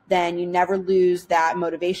segments, then you never lose that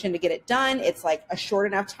motivation to get it done. It's like a short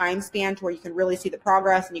enough time span to where you can really see the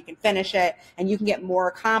progress and you can finish it and you can get more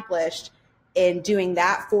accomplished in doing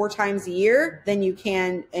that 4 times a year than you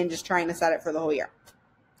can in just trying to set it for the whole year.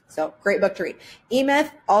 So great book to read.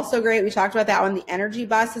 E-Myth, also great. We talked about that one. The Energy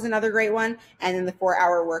Bus is another great one. And then the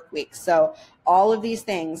 4-Hour Work Week. So all of these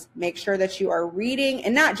things, make sure that you are reading,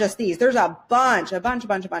 and not just these. There's a bunch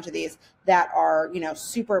of these that are,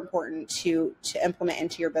 super important to implement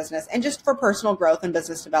into your business and just for personal growth and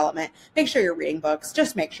business development. Make sure you're reading books.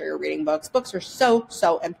 Just make sure you're reading books. Books are so,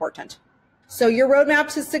 so important. So your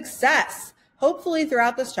roadmap to success. Hopefully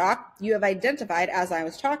throughout this talk, you have identified as I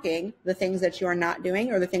was talking the things that you are not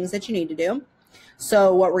doing or the things that you need to do.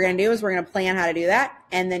 So what we're going to do is we're going to plan how to do that.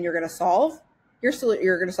 And then you're going to solve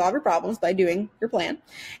your problems by doing your plan.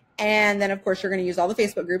 And then of course, you're going to use all the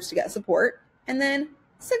Facebook groups to get support, and then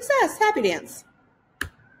success, happy dance.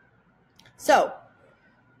 So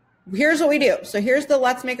here's what we do. So here's the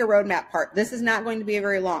let's make a roadmap part. This is not going to be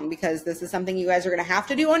very long because this is something you guys are going to have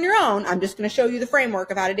to do on your own. I'm just going to show you the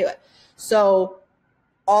framework of how to do it. So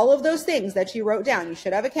all of those things that you wrote down, you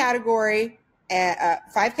should have a category, 5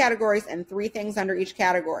 categories and 3 things under each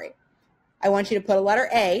category. I want you to put a letter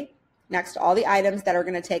A next to all the items that are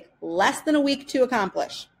going to take less than a week to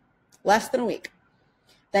accomplish. Less than a week.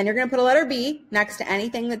 Then you're going to put a letter B next to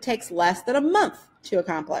anything that takes less than a month to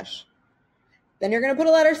accomplish. Then you're going to put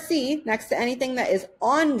a letter C next to anything that is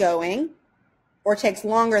ongoing or takes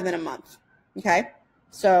longer than a month. Okay?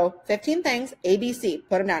 So 15 things, ABC,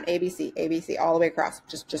 put them down, ABC, ABC, all the way across.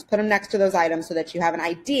 Just put them next to those items so that you have an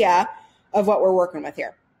idea of what we're working with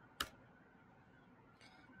here.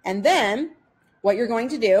 And then what you're going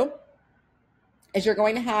to do is you're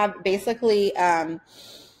going to have basically, you're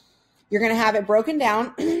going to have it broken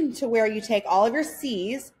down to where you take all of your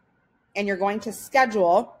C's and you're going to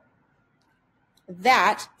schedule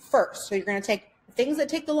that first. So you're going to take things that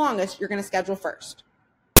take the longest, you're going to schedule first.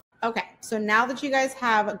 Okay, so now that you guys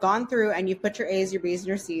have gone through and you've put your A's, your B's, and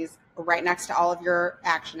your C's right next to all of your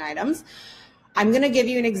action items, I'm going to give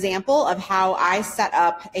you an example of how I set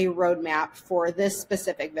up a roadmap for this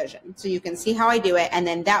specific vision. So you can see how I do it, and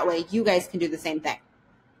then that way you guys can do the same thing.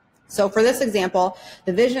 So for this example,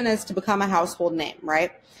 the vision is to become a household name,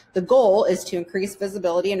 right? The goal is to increase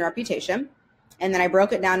visibility and reputation. And then I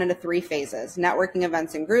broke it down into 3 phases: networking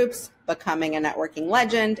events and groups, becoming a networking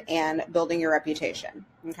legend, and building your reputation.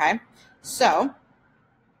 Okay, so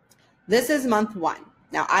this is month 1.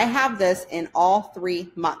 Now I have this in all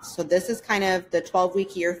 3 months. So this is kind of the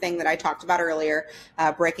 12-week year thing that I talked about earlier,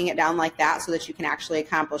 breaking it down like that so that you can actually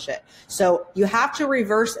accomplish it. So you have to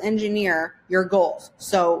reverse engineer your goals.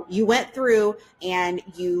 So you went through and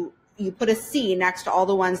you put a C next to all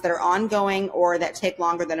the ones that are ongoing or that take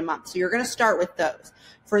longer than a month. So you're going to start with those.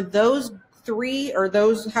 For those 3 or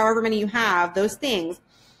those however many you have, those things,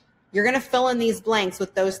 you're going to fill in these blanks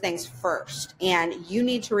with those things first, and you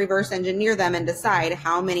need to reverse engineer them and decide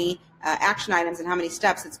how many action items and how many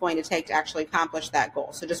steps it's going to take to actually accomplish that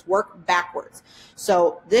goal. So just work backwards.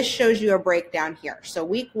 So this shows you a breakdown here. So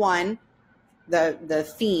week 1,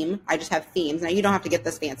 the theme, I just have themes. Now you don't have to get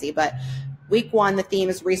this fancy, but week 1, the theme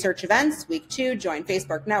is research events. Week 2, join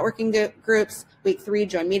Facebook networking groups. Week 3,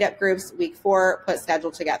 join meetup groups. Week 4, put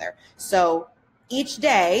schedule together. So each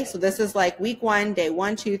day, so this is like week 1, day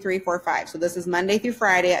 1, 2, 3, 4, 5. So this is Monday through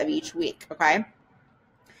Friday of each week, okay?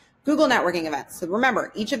 Google networking events. So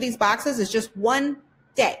remember, each of these boxes is just one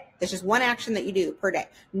day. It's just one action that you do per day.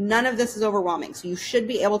 None of this is overwhelming. So you should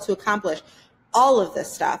be able to accomplish all of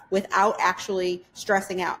this stuff without actually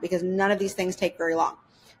stressing out, because none of these things take very long.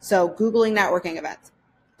 So Googling networking events,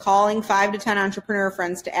 calling 5 to 10 entrepreneur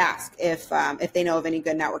friends to ask if they know of any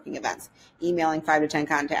good networking events, emailing 5 to 10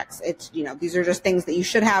 contacts. It's, these are just things that you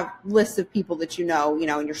should have lists of people that in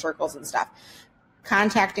your circles and stuff.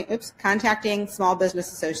 Contacting small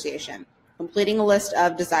business association, completing a list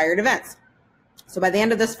of desired events. So by the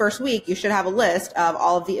end of this first week, you should have a list of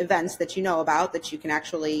all of the events that you know about that you can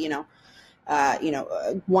actually,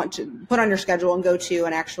 want to put on your schedule and go to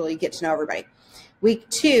and actually get to know everybody. Week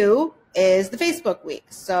 2 is the Facebook week.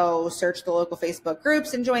 So search the local Facebook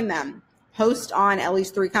groups and join them. Post on at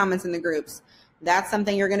least 3 comments in the groups. That's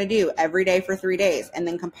something you're going to do every day for 3 days, and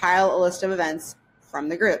then compile a list of events from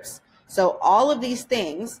the groups. So all of these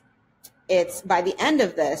things, it's by the end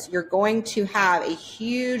of this, you're going to have a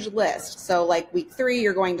huge list. So like week 3,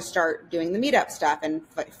 you're going to start doing the meetup stuff and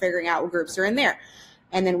figuring out what groups are in there.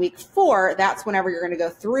 And then week 4, that's whenever you're going to go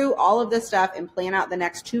through all of this stuff and plan out the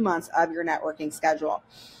next 2 months of your networking schedule.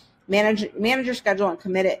 Manage your schedule and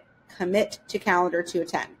commit to calendar to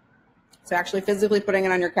attend. So actually physically putting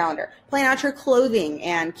it on your calendar. Plan out your clothing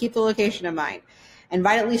and keep the location in mind.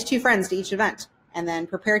 Invite at least 2 friends to each event. And then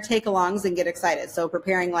prepare take-alongs and get excited. So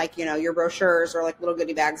preparing your brochures or little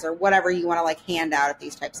goodie bags or whatever you want to hand out at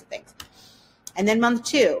these types of things. And then month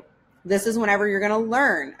 2, this is whenever you're going to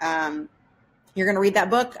learn. You're going to read that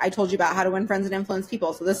book I told you about, How to Win Friends and Influence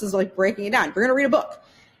People. So this is breaking it down. You're going to read a book.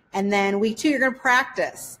 And then week 2, you're going to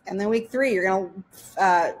practice. And then week 3, you're going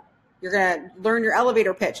to learn your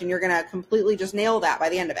elevator pitch, and you're going to completely just nail that by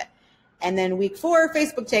the end of it. And then week 4,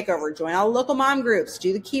 Facebook takeover, join all the local mom groups,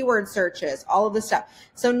 do the keyword searches, all of this stuff.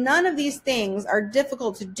 So none of these things are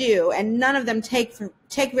difficult to do, and none of them take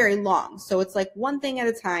very long. So it's one thing at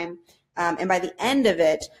a time. And by the end of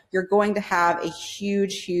it, you're going to have a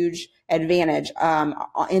huge, huge advantage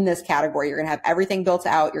in this category. You're going to have everything built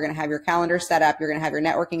out. You're going to have your calendar set up. You're going to have your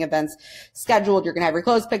networking events scheduled. You're going to have your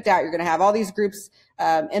clothes picked out. You're going to have all these groups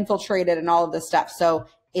infiltrated and all of this stuff. So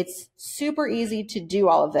it's super easy to do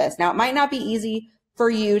all of this. Now, it might not be easy for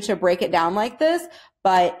you to break it down like this,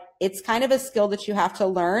 but it's kind of a skill that you have to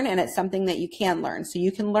learn, and it's something that you can learn. So you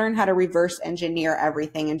can learn how to reverse engineer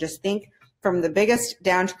everything and just think from the biggest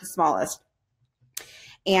down to the smallest.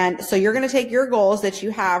 And so you're going to take your goals that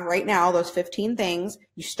you have right now, those 15 things.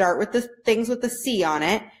 You start with the things with the C on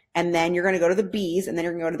it, and then you're going to go to the B's, and then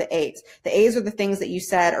you're going to go to the A's. The A's are the things that you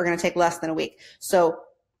said are going to take less than a week. So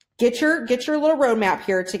get your little roadmap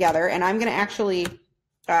here together, and I'm going to actually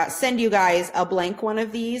send you guys a blank one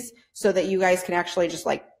of these so that you guys can actually just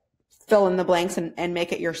fill in the blanks and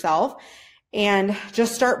make it yourself. And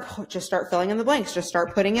just start filling in the blanks. Just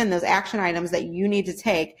start putting in those action items that you need to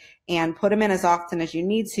take and put them in as often as you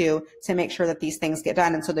need to make sure that these things get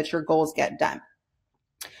done and so that your goals get done.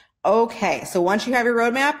 Okay, so once you have your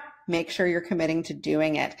roadmap, make sure you're committing to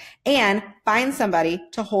doing it, and find somebody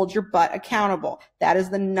to hold your butt accountable. That is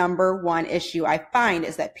the number one issue I find,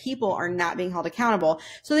 is that people are not being held accountable.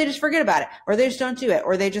 So they just forget about it, or they just don't do it,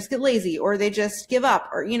 or they just get lazy, or they just give up,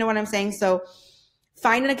 or you know what I'm saying? So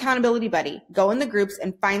find an accountability buddy. Go in the groups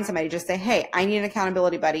and find somebody. Just say, hey, I need an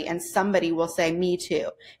accountability buddy. And somebody will say, me too.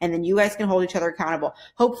 And then you guys can hold each other accountable.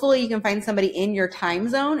 Hopefully you can find somebody in your time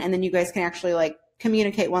zone, and then you guys can actually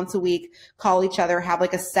communicate once a week, call each other, have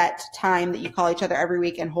a set time that you call each other every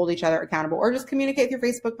week and hold each other accountable, or just communicate through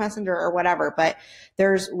Facebook Messenger or whatever. But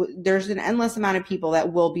there's an endless amount of people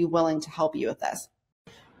that will be willing to help you with this.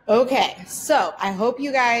 Okay, so I hope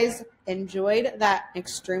you guys enjoyed that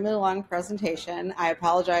extremely long presentation. I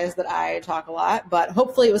apologize that I talk a lot, but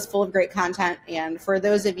hopefully it was full of great content. And for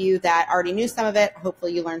those of you that already knew some of it,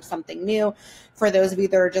 hopefully you learned something new. For those of you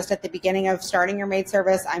that are just at the beginning of starting your maid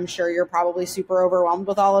service, I'm sure you're probably super overwhelmed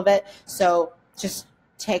with all of it. So just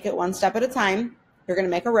take it one step at a time. You're going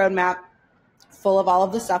to make a roadmap full of all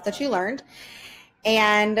of the stuff that you learned.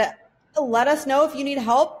 And let us know if you need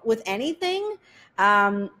help with anything.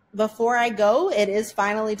 before I go, it is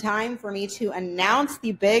finally time for me to announce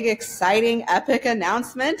the big, exciting, epic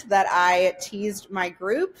announcement that I teased my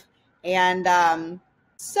group. And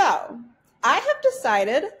so I have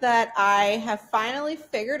decided that I have finally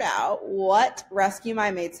figured out what Rescue My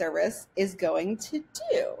Maid Service is going to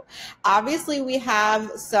do. Obviously, we have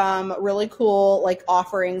some really cool like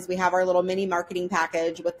offerings. We have our little mini marketing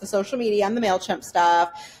package with the social media and the MailChimp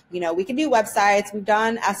stuff. You know, we can do websites. We've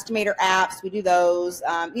done estimator apps. We do those,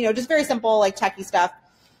 you know, just very simple, like techie stuff.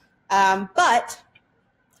 But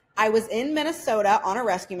I was in Minnesota on a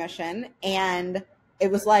rescue mission, and it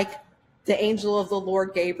was like the angel of the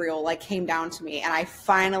Lord Gabriel like came down to me, and I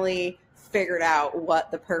finally figured out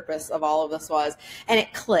what the purpose of all of this was, and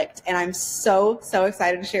it clicked, and I'm so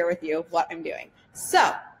excited to share with you what I'm doing.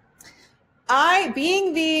 So I,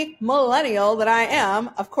 being the millennial that I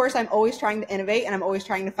am, of course, I'm always trying to innovate, and I'm always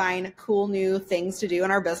trying to find cool new things to do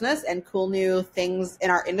in our business and cool new things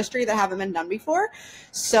in our industry that haven't been done before.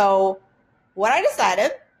 So what I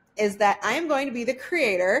decided is that I am going to be the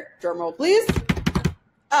creator, drumroll please,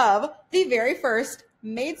 of the very first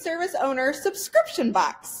Maid Service Owner subscription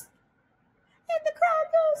box. And the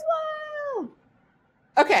crowd goes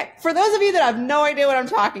wild. Okay, for those of you that have no idea what I'm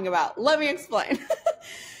talking about, let me explain.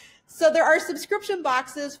 So there are subscription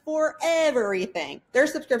boxes for everything.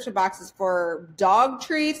 There's subscription boxes for dog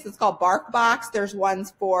treats. It's called Bark Box. There's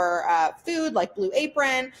ones for food like Blue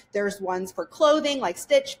Apron. There's ones for clothing like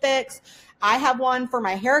Stitch Fix. I have one for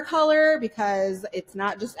my hair color because it's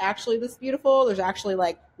not just actually this beautiful. There's actually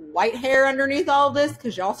like white hair underneath all of this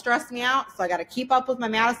because y'all stress me out. So I got to keep up with my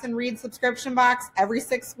Madison Reed subscription box every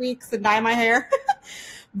 6 weeks and dye my hair.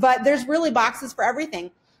 But there's really boxes for everything.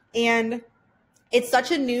 And it's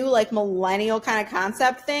such a new like millennial kind of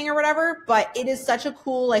concept thing or whatever, but it is such a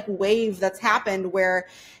cool like wave that's happened where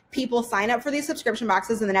people sign up for these subscription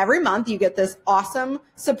boxes, and then every month you get this awesome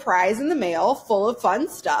surprise in the mail full of fun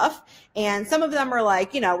stuff. And some of them are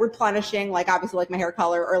like, you know, replenishing, like obviously like my hair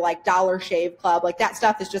color, or like Dollar Shave Club. Like that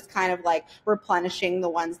stuff is just kind of like replenishing the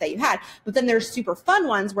ones that you had. But then there's super fun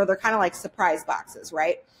ones where they're kind of like surprise boxes,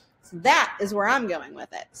 right? So that is where I'm going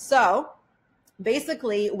with it. So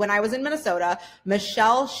basically, when I was in Minnesota,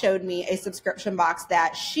 Michelle showed me a subscription box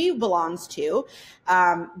that she belongs to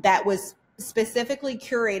that was specifically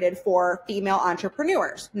curated for female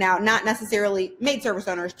entrepreneurs. Now, not necessarily maid service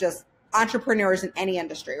owners, just entrepreneurs in any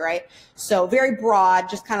industry, right? So very broad,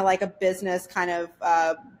 just kind of like a business kind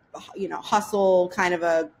of, you know, hustle, kind of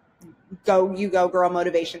a you go girl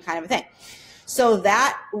motivation kind of a thing. So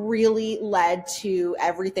that really led to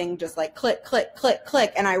everything just like click, click, click,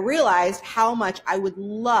 click. And I realized how much I would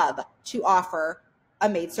love to offer a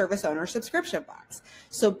maid service owner subscription box.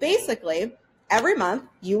 So basically, every month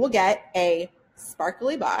you will get a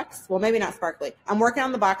sparkly box. Well, maybe not sparkly. I'm working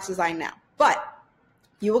on the box design now. But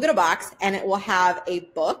you will get a box, and it will have a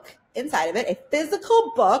book inside of it, a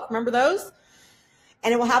physical book. Remember those?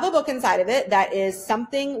 And it will have a book inside of it that is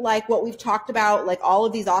something like what we've talked about, like all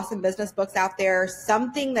of these awesome business books out there,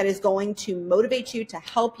 something that is going to motivate you, to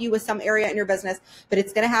help you with some area in your business, but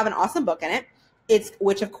it's going to have an awesome book in it.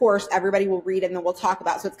 Which of course everybody will read and then we'll talk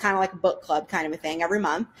about. So it's kind of like a book club kind of a thing every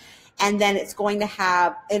month. And then it's going to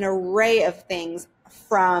have an array of things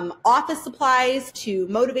from office supplies to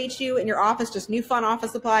motivate you in your office, just new fun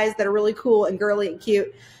office supplies that are really cool and girly and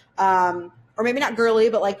cute. Or maybe not girly,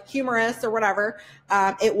 but like humorous or whatever.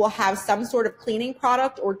 It will have some sort of cleaning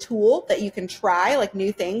product or tool that you can try, like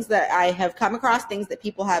new things that I have come across, things that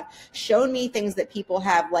people have shown me, things that people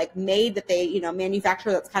have like made that they, you know,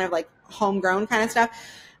 manufacture that's kind of like homegrown kind of stuff.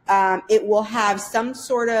 It will have some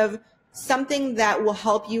sort of something that will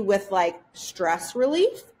help you with like stress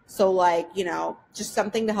relief. So like, you know, just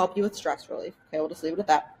something to help you with stress relief. Okay, we'll just leave it at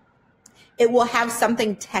that. It will have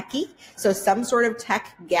something techy, so some sort of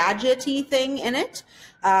tech gadgety thing in it.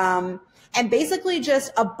 And basically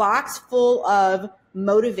just a box full of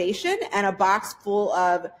motivation and a box full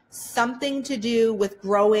of something to do with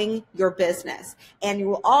growing your business. And you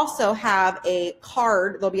will also have a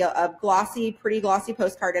card. There'll be a glossy, pretty glossy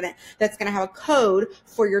postcard in it that's going to have a code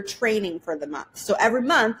for your training for the month. So every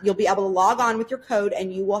month you'll be able to log on with your code,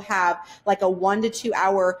 and you will have like a 1 to 2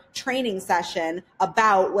 hour training session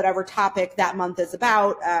about whatever topic that month is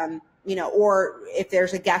about. You know, or if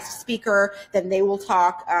there's a guest speaker, then they will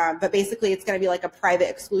talk. But basically it's going to be like a private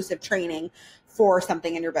exclusive training for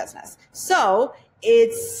something in your business. So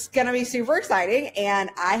it's going to be super exciting. And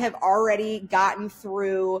I have already gotten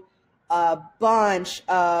through a bunch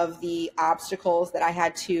of the obstacles that I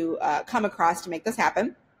had to come across to make this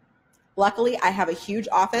happen. Luckily, I have a huge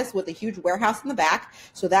office with a huge warehouse in the back.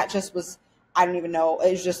 So that just was I don't even know.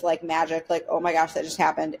 It was just like magic. Like, oh my gosh, that just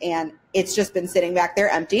happened. And it's just been sitting back there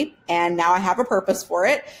empty. And now I have a purpose for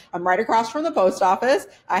it. I'm right across from the post office.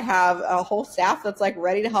 I have a whole staff that's like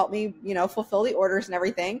ready to help me, fulfill the orders and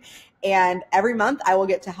everything. And every month I will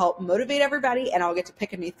get to help motivate everybody, and I'll get to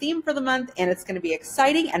pick a new theme for the month. And it's going to be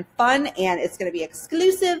exciting and fun, and it's going to be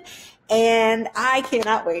exclusive. And I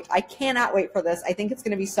cannot wait. I cannot wait for this. I think it's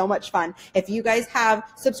going to be so much fun. If you guys have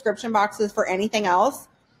subscription boxes for anything else,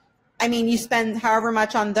 I mean, you spend however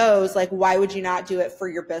much on those, like, why would you not do it for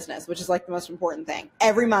your business, which is like the most important thing.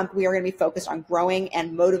 Every month we are going to be focused on growing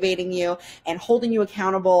and motivating you and holding you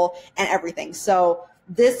accountable and everything. So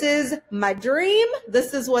this is my dream.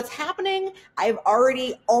 This is what's happening. I've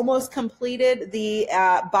already almost completed the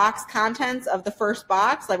box contents of the first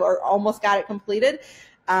box. I've almost got it completed.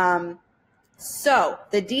 So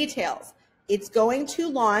the details. It's going to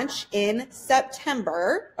launch in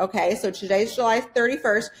September. Okay, so today's July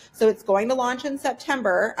 31st. So it's going to launch in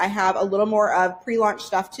September. I have a little more of pre-launch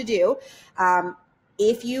stuff to do.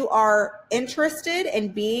 If you are interested in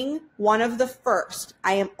being one of the first,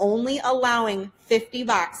 I am only allowing 50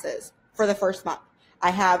 boxes for the first month. I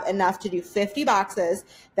have enough to do 50 boxes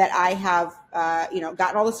that I have,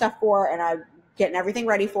 gotten all the stuff for, and I'm getting everything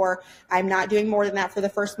ready for. I'm not doing more than that for the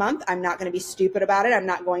first month. I'm not going to be stupid about it. I'm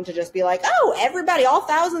not going to just be like, oh, everybody, all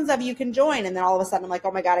thousands of you can join. And then all of a sudden I'm like,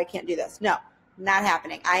 oh my God, I can't do this. No, not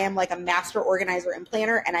happening. I am like a master organizer and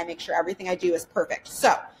planner, and I make sure everything I do is perfect.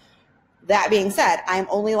 So that being said, I'm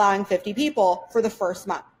only allowing 50 people for the first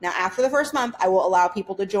month. Now, after the first month, I will allow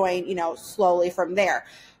people to join, slowly from there.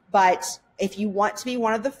 But if you want to be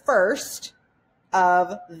one of the first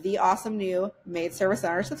of the awesome new Maid Service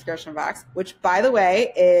Center subscription box, which, by the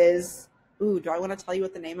way, is, do I want to tell you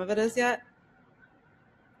what the name of it is yet?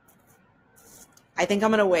 I think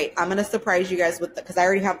I'm going to wait. I'm going to surprise you guys with because I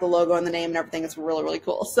already have the logo and the name and everything. It's really, really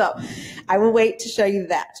cool. So I will wait to show you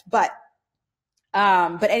that. But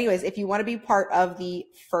anyways, if you want to be part of the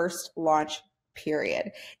first launch period,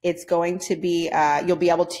 it's going to be, you'll be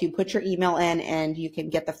able to put your email in, and you can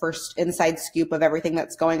get the first inside scoop of everything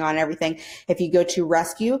that's going on and everything. If you go to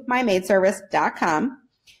rescuemymaidservice.com,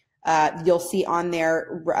 you'll see on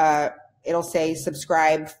there, it'll say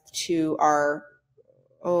subscribe to our,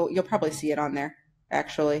 you'll probably see it on there.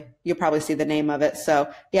 Actually, you'll probably see the name of it. So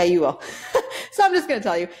yeah, you will. So I'm just going to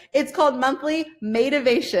tell you, it's called Monthly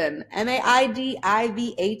Maidivation,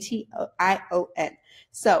 MAIDIVATION.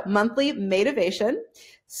 So Monthly Maidivation.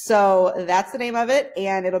 So that's the name of it.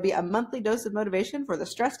 And it'll be a monthly dose of motivation for the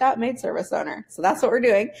stressed out maid service owner. So that's what we're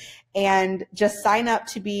doing. And just sign up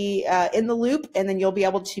to be in the loop. And then you'll be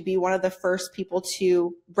able to be one of the first people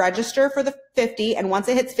to register for the 50. And once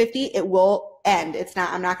it hits 50, it will end.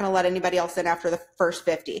 I'm not going to let anybody else in after the first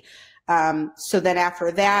 50. So then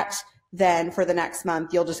after that, then for the next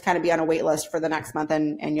month, you'll just kind of be on a wait list for the next month,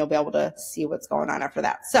 and you'll be able to see what's going on after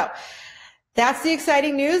that. So that's the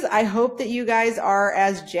exciting news. I hope that you guys are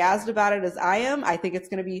as jazzed about it as I am. I think it's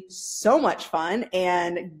going to be so much fun,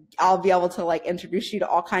 and I'll be able to introduce you to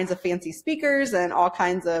all kinds of fancy speakers and all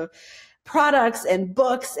kinds of products and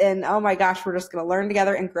books. And oh my gosh, we're just going to learn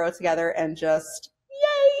together and grow together and just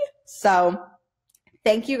yay. So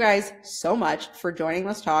thank you guys so much for joining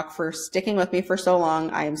this talk, for sticking with me for so long.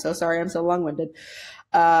 I am so sorry I'm so long-winded,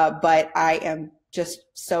 but I am just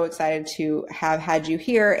so excited to have had you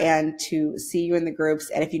here and to see you in the groups.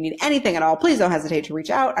 And if you need anything at all, please don't hesitate to reach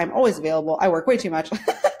out. I'm always available. I work way too much.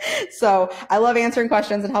 So I love answering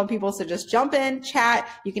questions and helping people. So just jump in, chat.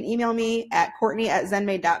 You can email me at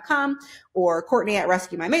Courtney@ZenMaid.com or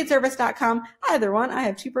Courtney@RescueMyMaidService.com. Either one. I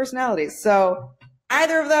have two personalities. So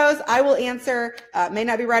either of those, I will answer. May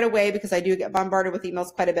not be right away because I do get bombarded with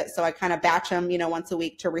emails quite a bit. So I kind of batch them, once a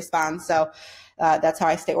week to respond. So that's how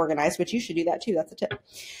I stay organized, which you should do that too. That's a tip.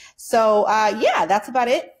 So yeah, that's about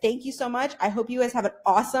it. Thank you so much. I hope you guys have an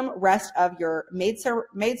awesome rest of your Maid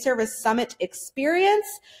Service Summit experience.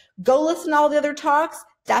 Go listen to all the other talks.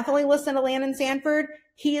 Definitely listen to Landon Sanford.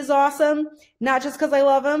 He is awesome, not just because I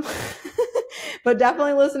love him, but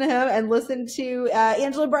definitely listen to him, and listen to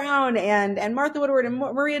Angela Brown and Martha Woodward and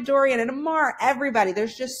Maria Dorian and Amar, everybody.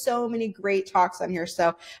 There's just so many great talks on here.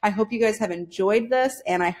 So I hope you guys have enjoyed this,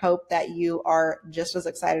 and I hope that you are just as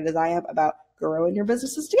excited as I am about growing your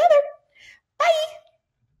businesses together.